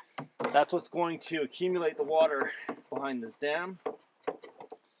that's what's going to accumulate the water behind this dam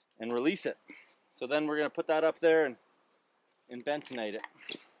and release it. So then we're gonna put that up there and bentonite it.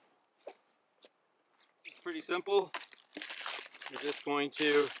 It's pretty simple. We're just going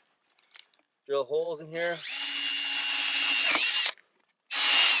to drill holes in here.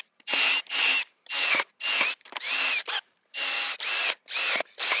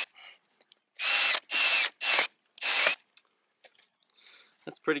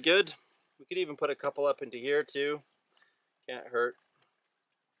 That's pretty good. We could even put a couple up into here too. Can't hurt.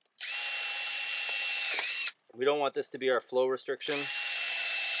 We don't want this to be our flow restriction.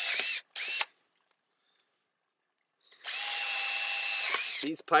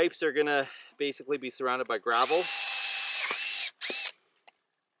 These pipes are gonna basically be surrounded by gravel.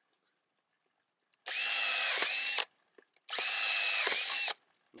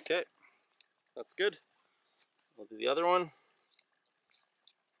 Okay, that's good. We'll do the other one.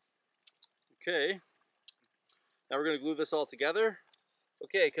 Okay, now we're gonna glue this all together.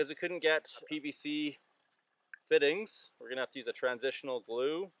 Okay, because we couldn't get PVC fittings, we're gonna have to use a transitional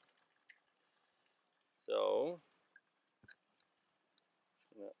glue. So,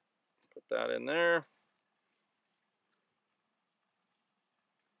 put that in there.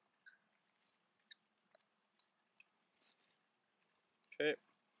 Okay,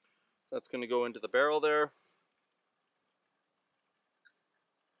 that's gonna go into the barrel there.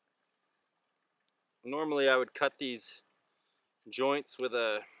 Normally I would cut these joints with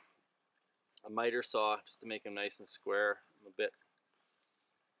a miter saw just to make them nice and square. I'm a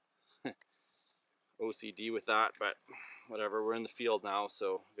bit OCD with that, but whatever, we're in the field now,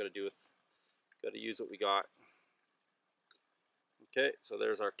 so gotta use what we got. Okay, so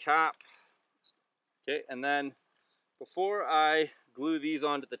there's our cap. Okay, and then before I glue these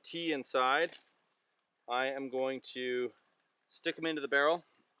onto the T inside, I am going to stick them into the barrel,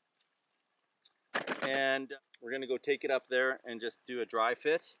 and we're gonna go take it up there and just do a dry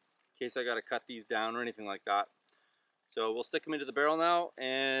fit in case I gotta cut these down or anything like that. So we'll stick them into the barrel now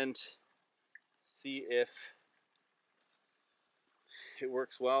and see if it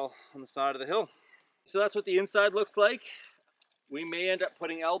works well on the side of the hill. So that's what the inside looks like. We may end up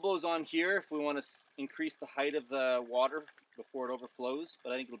putting elbows on here if we want to increase the height of the water before it overflows,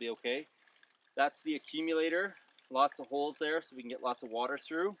 but I think it'll be okay. That's the accumulator. Lots of holes there so we can get lots of water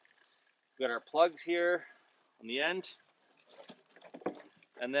through. We've got our plugs here on the end.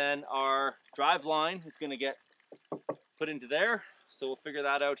 And then our drive line is going to get put into there. So we'll figure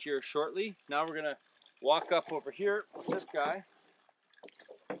that out here shortly. Now we're going to walk up over here with this guy.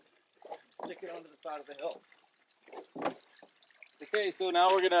 Stick it onto the side of the hill. Okay, so now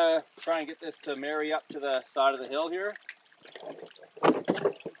we're gonna try and get this to marry up to the side of the hill here.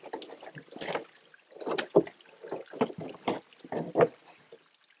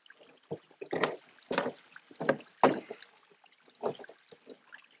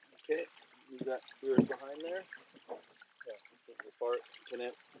 Okay, move that gear behind there. Yeah, this part. Can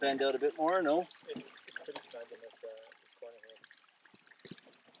it bend out a bit more? No? It's pretty snug in this corner here.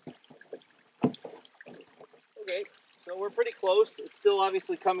 Okay, so we're pretty close. It's still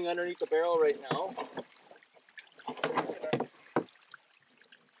obviously coming underneath the barrel right now.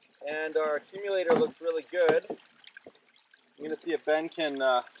 And our accumulator looks really good. I'm going to see if Ben can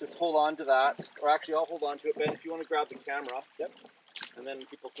just hold on to that. Or actually, I'll hold on to it. Ben, if you want to grab the camera. Yep. And then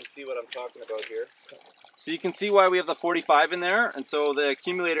people can see what I'm talking about here. So you can see why we have the 45 in there. And so the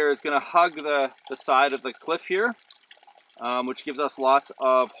accumulator is going to hug the side of the cliff here, which gives us lots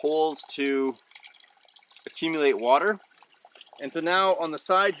of holes to accumulate water. And so now on the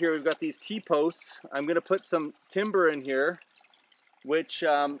side here, we've got these T-posts. I'm going to put some timber in here, which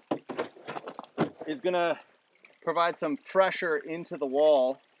is going to provide some pressure into the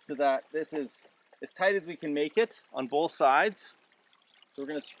wall so that this is as tight as we can make it on both sides. So we're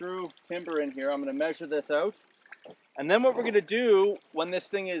going to screw timber in here. I'm going to measure this out. And then what we're going to do when this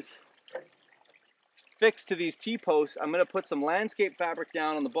thing is fixed to these T-posts, I'm going to put some landscape fabric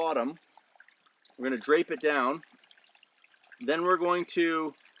down on the bottom. We're going to drape it down. Then we're going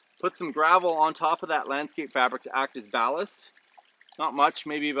to put some gravel on top of that landscape fabric to act as ballast. Not much,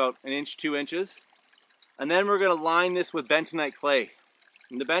 maybe about 1 inch, 2 inches. And then we're going to line this with bentonite clay.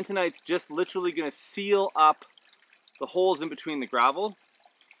 And the bentonite's just literally going to seal up the holes in between the gravel.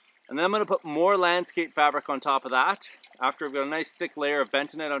 And then I'm going to put more landscape fabric on top of that. after we've got a nice thick layer of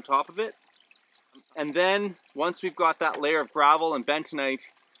bentonite on top of it. And then once we've got that layer of gravel and bentonite,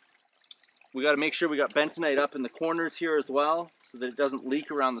 we got to make sure we got bentonite up in the corners here as well so that it doesn't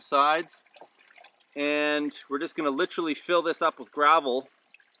leak around the sides. And we're just going to literally fill this up with gravel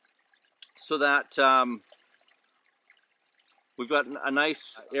so that we've got a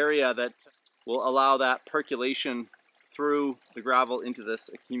nice area that will allow that percolation through the gravel into this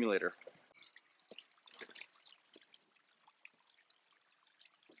accumulator.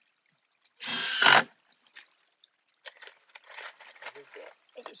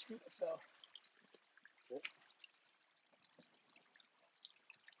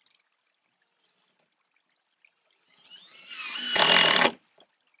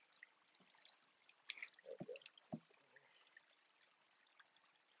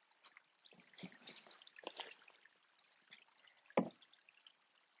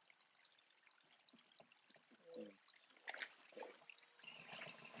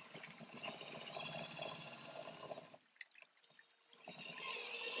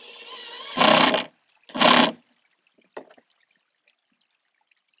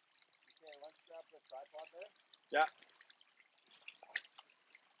 Yeah.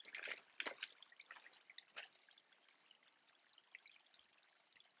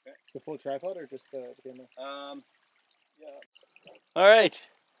 The full tripod or just the camera? Yeah. All right.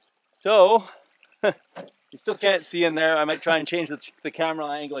 So you still can't see in there. I might try and change the camera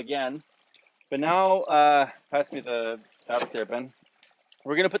angle again. But now, pass me the fabric there, Ben.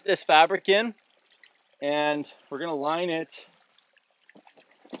 We're gonna put this fabric in, and we're gonna line it.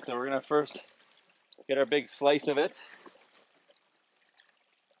 So we're gonna first get our big slice of it.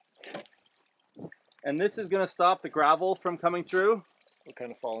 And this is going to stop the gravel from coming through. We'll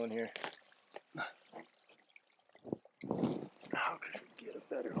kind of fall in here. How could we get a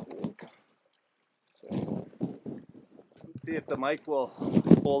better hold? So, let's see if the mic will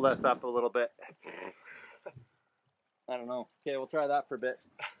hold us up a little bit. I don't know. Okay, we'll try that for a bit.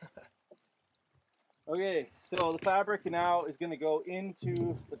 Okay, so the fabric now is going to go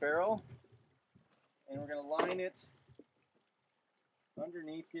into the barrel. And we're going to line it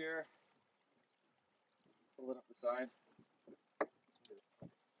underneath here. Pull it up the side.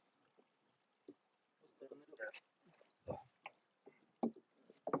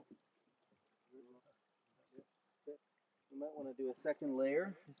 We might want to do a second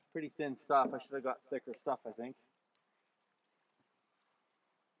layer. It's pretty thin stuff. I should have got thicker stuff, I think.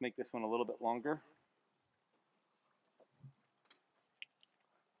 Let's make this one a little bit longer.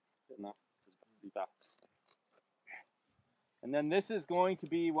 And then this is going to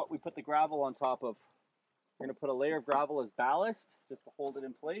be what we put the gravel on top of. We're going to put a layer of gravel as ballast, just to hold it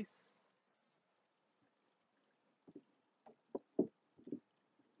in place.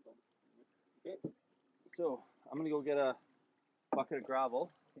 Okay, so I'm going to go get a bucket of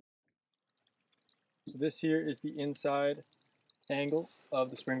gravel. So this here is the inside angle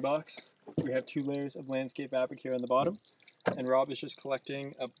of the spring box. We have 2 layers of landscape fabric here on the bottom, and Rob is just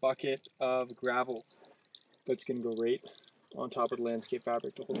collecting a bucket of gravel that's going to go right on top of the landscape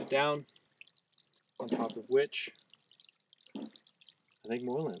fabric to hold it down, on top of which I think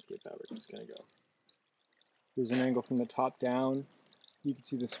more landscape fabric is going to go. There's an angle from the top down. You can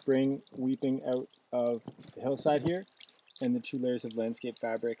see the spring weeping out of the hillside here, and the 2 layers of landscape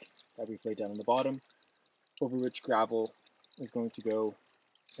fabric that we've laid down on the bottom, over which gravel is going to go,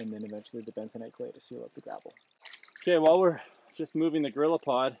 and then eventually the bentonite clay to seal up the gravel. Okay, while we're just moving the gorilla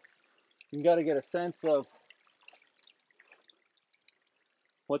pod, you got to get a sense of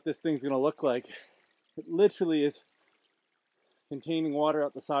what this thing's going to look like. It literally is containing water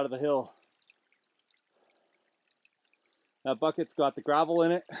out the side of the hill. That bucket's got the gravel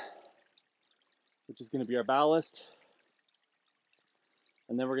in it, which is going to be our ballast.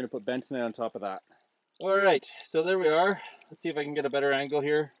 And then we're going to put bentonite on top of that. All right, so there we are. Let's see if I can get a better angle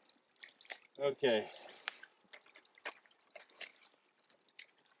here. Okay.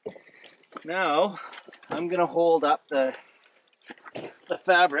 Now, I'm going to hold up the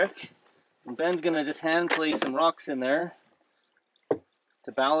fabric, and Ben's going to just hand place some rocks in there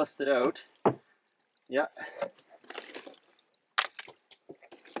to ballast it out. Yeah.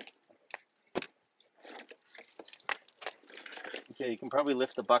 Okay, you can probably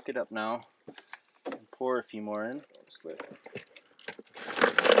lift the bucket up now and pour a few more in.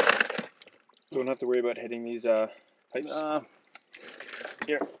 Don't have to worry about hitting these pipes.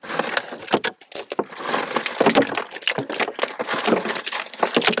 Here.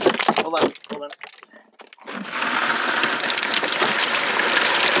 Hold on, hold on.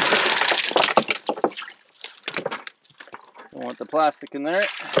 Don't want the plastic in there.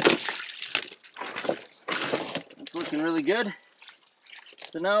 It's looking looking really good.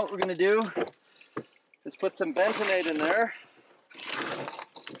 So now what we're gonna do is put some bentonite in there.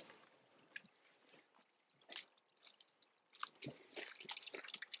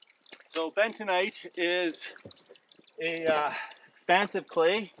 So bentonite is a expansive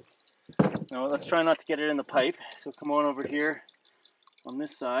clay. Now let's try not to get it in the pipe. So come on over here on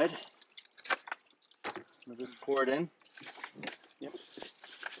this side. We'll just pour it in. Yep.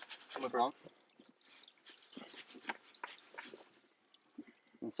 Come around.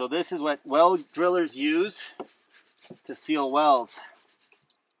 And so this is what well drillers use to seal wells.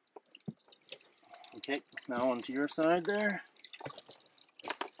 Okay, now onto your side there.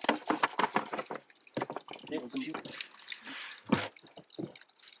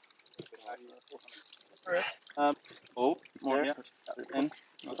 Okay, oh, more, there. Yeah. In.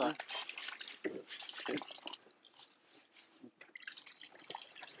 Okay. Okay.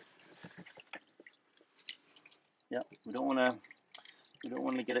 Yeah, we don't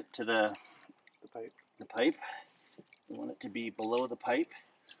want to get it to the pipe. We want it to be below the pipe.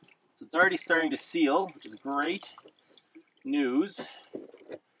 So it's already starting to seal, which is great news.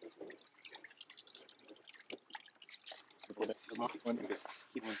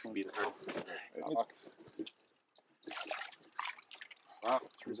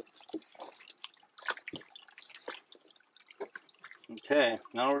 Okay,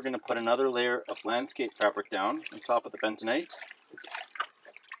 now we're going to put another layer of landscape fabric down on top of the bentonite.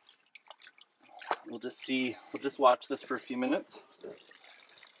 We'll just watch this for a few minutes.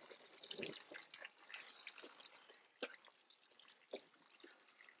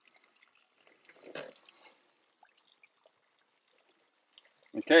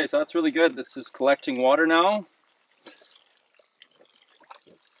 Okay, so that's really good. This is collecting water now.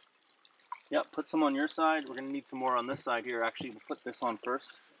 Yep, put some on your side. We're going to need some more on this side here. Actually, we'll put this on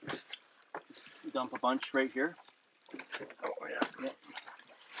first. Just dump a bunch right here. Oh, yeah. Yep.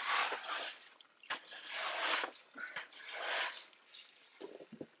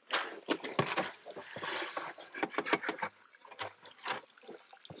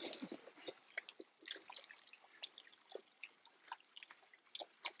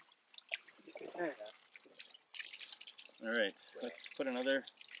 All right, let's put another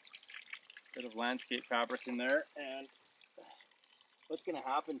bit of landscape fabric in there, and what's going to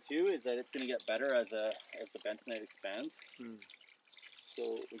happen too is that it's going to get better as the bentonite expands.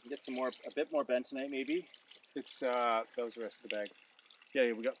 So we can get a bit more bentonite maybe. It's that was the rest of the bag.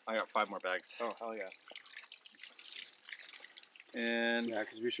 Yeah, I got 5 more bags. Oh hell yeah! And Yeah,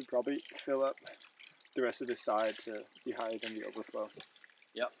 because we should probably fill up the rest of this side to be higher than the overflow.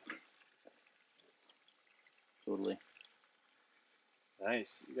 Yep. Totally.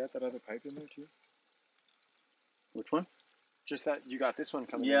 Nice. You got that other pipe in there too? Which one? Just that you got this one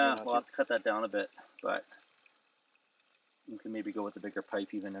coming in. Yeah, we'll have to cut that down a bit, but you can maybe go with a bigger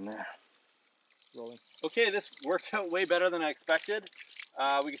pipe even in there. Rolling. Okay, this worked out way better than I expected.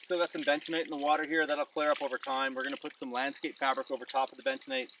 We still got some bentonite in the water here. That'll clear up over time. We're going to put some landscape fabric over top of the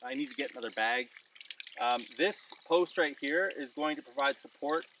bentonite. I need to get another bag. This post right here is going to provide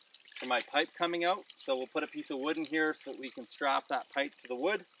support for my pipe coming out. So we'll put a piece of wood in here so that we can strap that pipe to the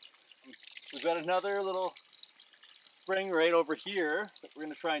wood. We've got another little spring right over here that we're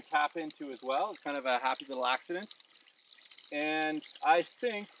going to try and tap into as well. It's kind of a happy little accident. And I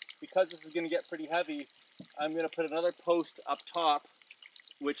think because this is going to get pretty heavy, I'm going to put another post up top,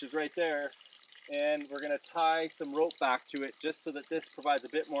 which is right there, and we're going to tie some rope back to it just so that this provides a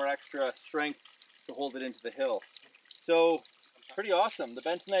bit more extra strength to hold it into the hill. So pretty awesome. The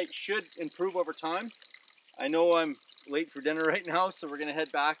bentonite should improve over time. I know I'm late for dinner right now, so we're going to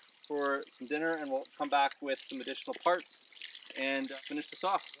head back for some dinner and we'll come back with some additional parts and finish this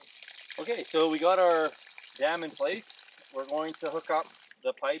off. Okay, so we got our dam in place. We're going to hook up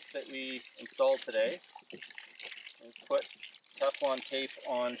the pipe that we installed today and put teflon tape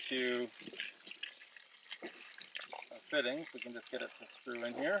onto our fitting. If we can just get it to screw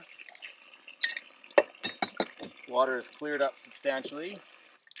in here. Water is cleared up substantially.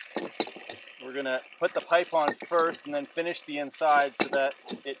 We're going to put the pipe on first and then finish the inside so that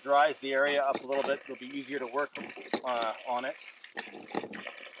it dries the area up a little bit. It'll be easier to work on it.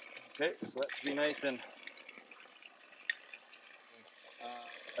 Okay, so that should be nice, and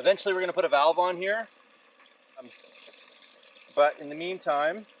eventually we're going to put a valve on here. But in the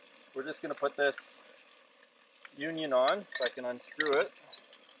meantime, we're just going to put this union on, if I can unscrew it.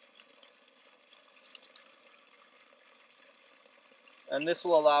 And this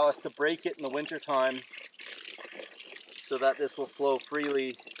will allow us to break it in the winter time so that this will flow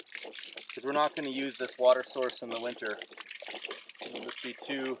freely, because we're not going to use this water source in the winter. It'll just be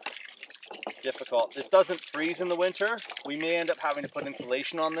too difficult. This doesn't freeze in the winter. We may end up having to put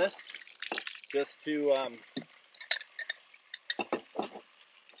insulation on this just to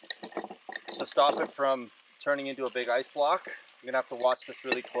stop it from turning into a big ice block. You're gonna have to watch this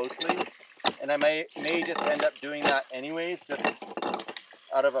really closely, and I may just end up doing that anyways, just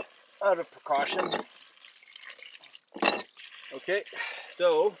out of precaution. Okay,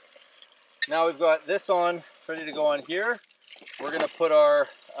 so now we've got this on, ready to go on here. We're gonna put our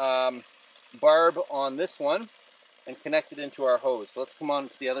barb on this one and connect it into our hose. So let's come on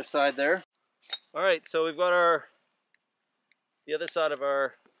to the other side there. All right, so we've got the other side of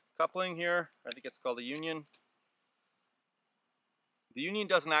our coupling here. I think it's called a union. The union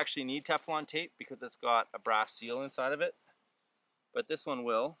doesn't actually need Teflon tape because it's got a brass seal inside of it, but this one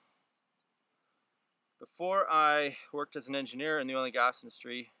will. Before I worked as an engineer in the oil and gas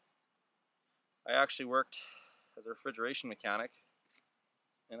industry, I actually worked as a refrigeration mechanic,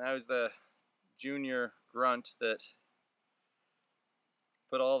 and I was the junior grunt that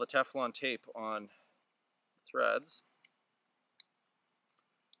put all the Teflon tape on threads.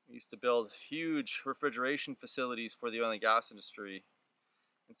 We used to build huge refrigeration facilities for the oil and gas industry.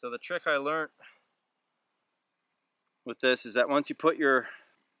 And so the trick I learned with this is that once you put your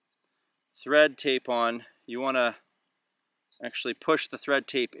thread tape on, you want to actually push the thread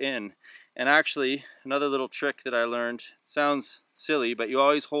tape in. And actually, another little trick that I learned, sounds silly, but you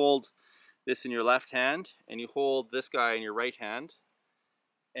always hold this in your left hand and you hold this guy in your right hand.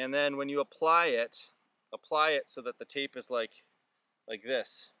 And then when you apply it so that the tape is like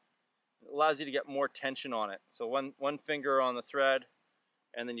this. It allows you to get more tension on it. So one finger on the thread,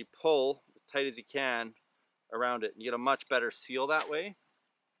 and then you pull as tight as you can around it, and you get a much better seal that way.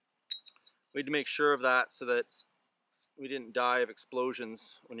 We had to make sure of that so that we didn't die of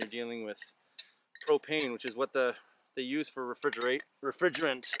explosions when you're dealing with propane, which is what they use for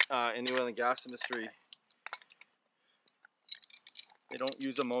refrigerant in the oil and gas industry. They don't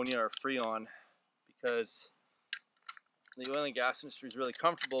use ammonia or freon because the oil and gas industry is really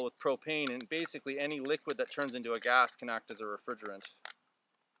comfortable with propane, and basically any liquid that turns into a gas can act as a refrigerant.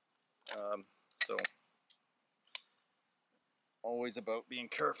 So always about being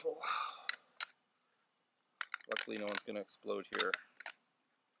careful. Luckily no one's going to explode here.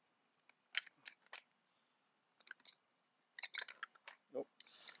 Nope.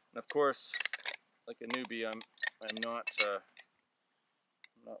 And of course, like a newbie, I'm not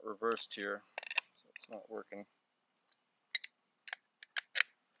reversed here, so it's not working.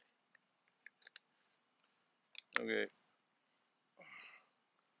 Okay.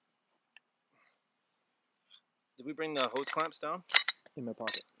 Did we bring the hose clamps down? In my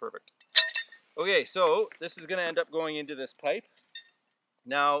pocket. Perfect. Okay, so this is going to end up going into this pipe.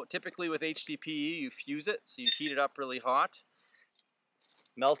 Now, typically with HDPE, you fuse it, so you heat it up really hot,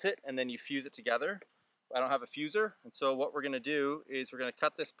 melt it, and then you fuse it together. I don't have a fuser, and so what we're going to do is we're going to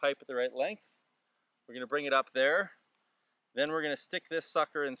cut this pipe at the right length. We're going to bring it up there. Then we're going to stick this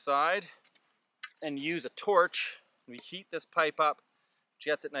sucker inside and use a torch. We heat this pipe up, which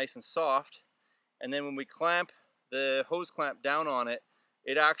gets it nice and soft. And then when we clamp the hose clamp down on it,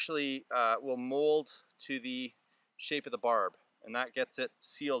 it actually will mold to the shape of the barb, and that gets it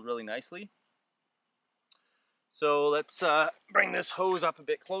sealed really nicely. So let's bring this hose up a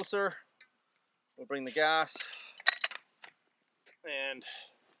bit closer. We'll bring the gas, and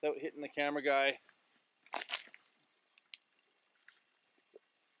without hitting the camera guy,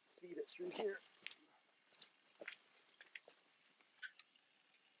 feed it through here.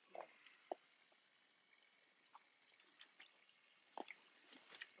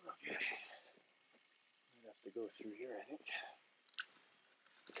 Okay, I have to go through here, I think.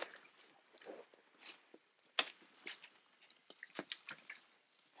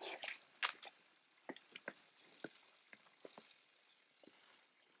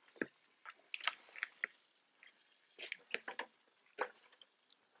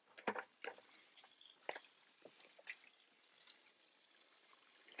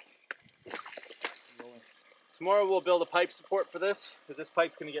 Tomorrow we'll build a pipe support for this, because this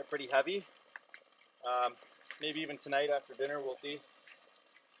pipe's going to get pretty heavy. Maybe even tonight after dinner, we'll see.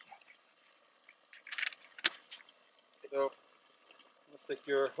 So, you'll stick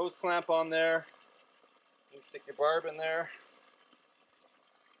your hose clamp on there. You stick your barb in there.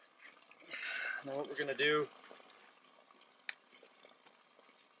 Now what we're going to do,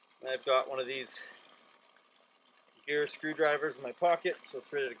 I've got one of these gear screwdrivers in my pocket, so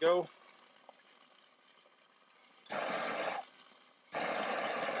it's ready to go.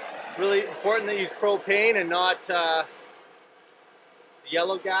 It's really important that you use propane and not the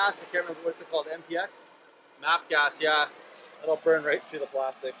yellow gas. I can't remember what's it called, MPX? MAP gas, yeah. That'll burn right through the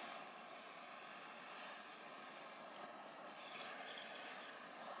plastic.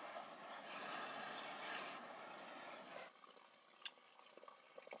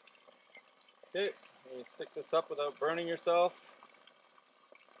 Okay, you stick this up without burning yourself.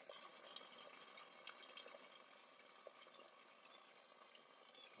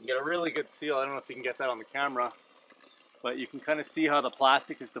 You get a really good seal. I don't know if you can get that on the camera, but you can kind of see how the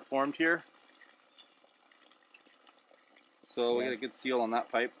plastic is deformed here. So we get a good seal on that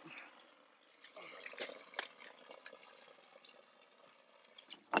pipe.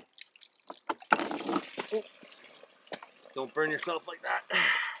 Oh, don't burn yourself like that.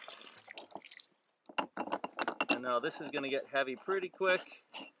 And now this is going to get heavy pretty quick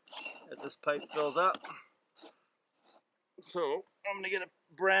as this pipe fills up. So I'm going to get a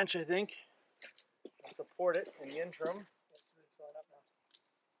branch, I think, to support it in the interim.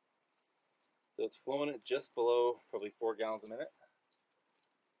 So it's flowing at just below probably 4 gallons a minute.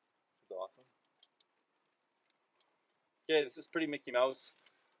 It's awesome. Okay, this is pretty Mickey Mouse,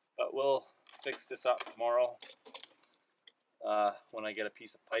 but we'll fix this up tomorrow when I get a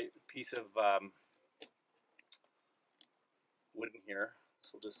piece of wood in here.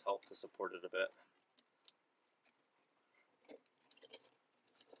 This will just help to support it a bit.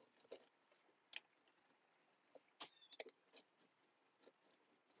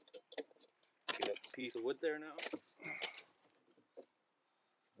 Get a piece of wood there now.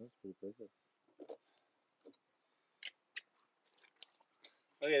 That's pretty perfect.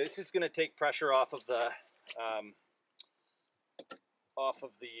 Okay, this is going to take pressure off of the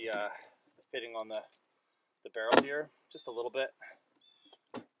fitting on the barrel here, just a little bit.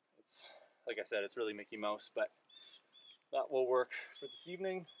 It's, like I said, it's really Mickey Mouse, but that will work for this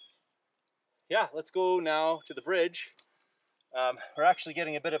evening. Yeah, let's go now to the bridge. We're actually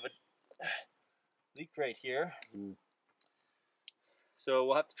getting a bit of a leak right here. So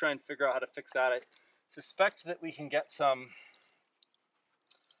we'll have to try and figure out how to fix that. I suspect that we can get some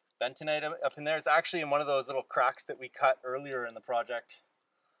bentonite up in there. It's actually in one of those little cracks that we cut earlier in the project.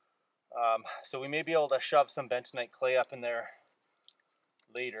 So we may be able to shove some bentonite clay up in there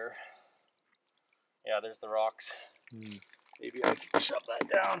later. Yeah, there's the rocks. Maybe I can shove that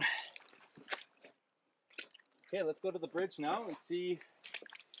down. Okay, let's go to the bridge now and see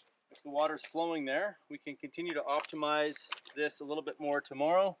if the water's flowing there. We can continue to optimize this a little bit more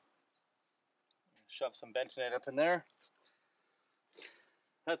tomorrow. Shove some bentonite up in there.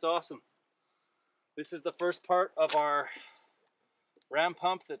 That's awesome. This is the first part of our ram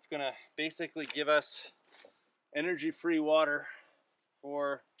pump that's going to basically give us energy-free water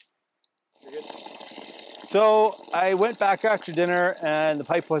for... So I went back after dinner and the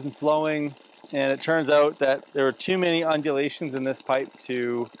pipe wasn't flowing, and it turns out that there were too many undulations in this pipe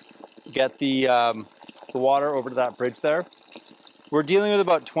to get the water over to that bridge there. We're dealing with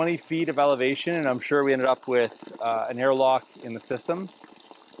about 20 feet of elevation, and I'm sure we ended up with an airlock in the system.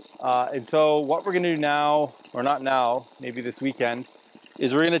 And so what we're going to do now, or not now, maybe this weekend,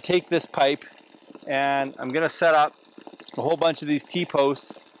 is we're going to take this pipe and I'm going to set up a whole bunch of these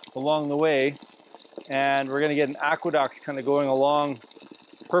T-posts along the way, and we're going to get an aqueduct kind of going along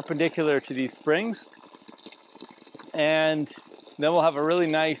perpendicular to these springs, and then we'll have a really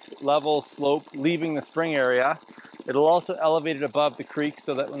nice level slope leaving the spring area. It'll also elevate it above the creek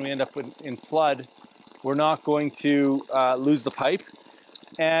so that when we end up in flood, we're not going to lose the pipe.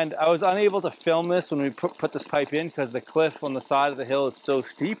 And I was unable to film this when we put this pipe in because the cliff on the side of the hill is so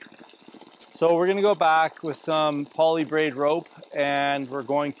steep. So we're going to go back with some poly braid rope, and we're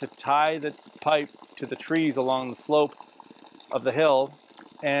going to tie the pipe to the trees along the slope of the hill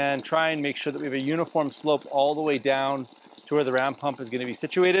and try and make sure that we have a uniform slope all the way down to where the ram pump is going to be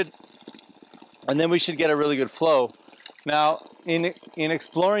situated. And then we should get a really good flow. Now, in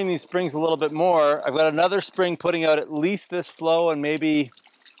exploring these springs a little bit more, I've got another spring putting out at least this flow and maybe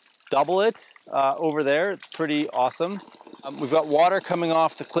double it over there. It's pretty awesome. We've got water coming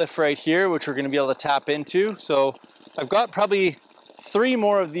off the cliff right here, which we're going to be able to tap into. So I've got probably 3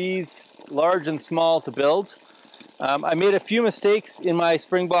 more of these, large and small, to build. I made a few mistakes in my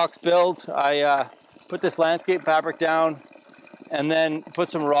spring box build. I put this landscape fabric down and then put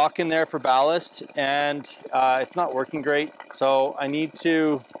some rock in there for ballast, and it's not working great. So I need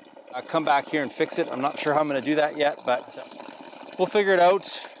to come back here and fix it. I'm not sure how I'm going to do that yet, but we'll figure it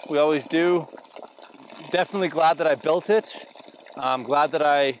out. We always do. Definitely glad that I built it. I'm glad that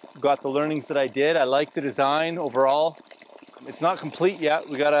I got the learnings that I did. I like the design overall. It's not complete yet.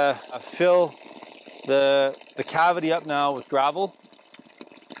 We gotta fill the cavity up now with gravel,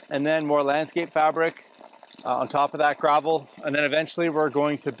 and then more landscape fabric on top of that gravel. And then eventually we're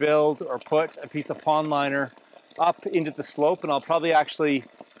going to build or put a piece of pond liner up into the slope, and I'll probably actually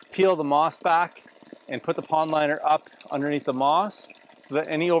peel the moss back and put the pond liner up underneath the moss so so that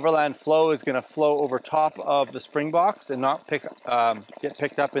any overland flow is going to flow over top of the spring box and not get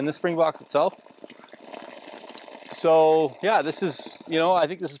picked up in the spring box itself. So yeah, this is, I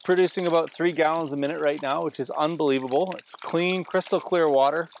think this is producing about 3 gallons a minute right now, which is unbelievable. It's clean, crystal clear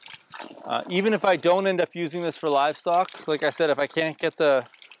water. Even if I don't end up using this for livestock, like I said, if I can't get the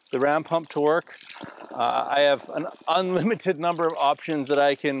ram pump to work, I have an unlimited number of options that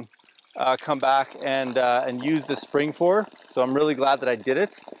I can come back and use this spring for. So I'm really glad that I did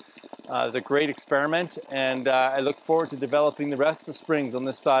it. It was a great experiment, and I look forward to developing the rest of the springs on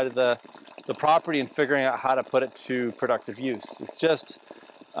this side of the property and figuring out how to put it to productive use. It's just,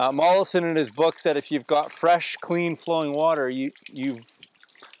 Mollison in his book said if you've got fresh, clean flowing water, you've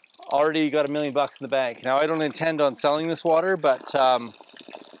already got $1 million in the bank. Now I don't intend on selling this water, but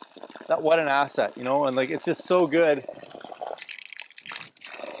what an asset, and like it's just so good.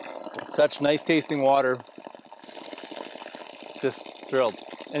 Such nice tasting water. Just thrilled.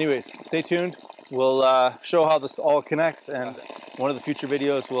 Anyways, stay tuned. We'll show how this all connects, and one of the future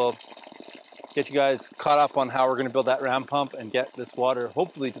videos will get you guys caught up on how we're going to build that ram pump and get this water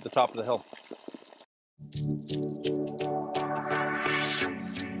hopefully to the top of the hill.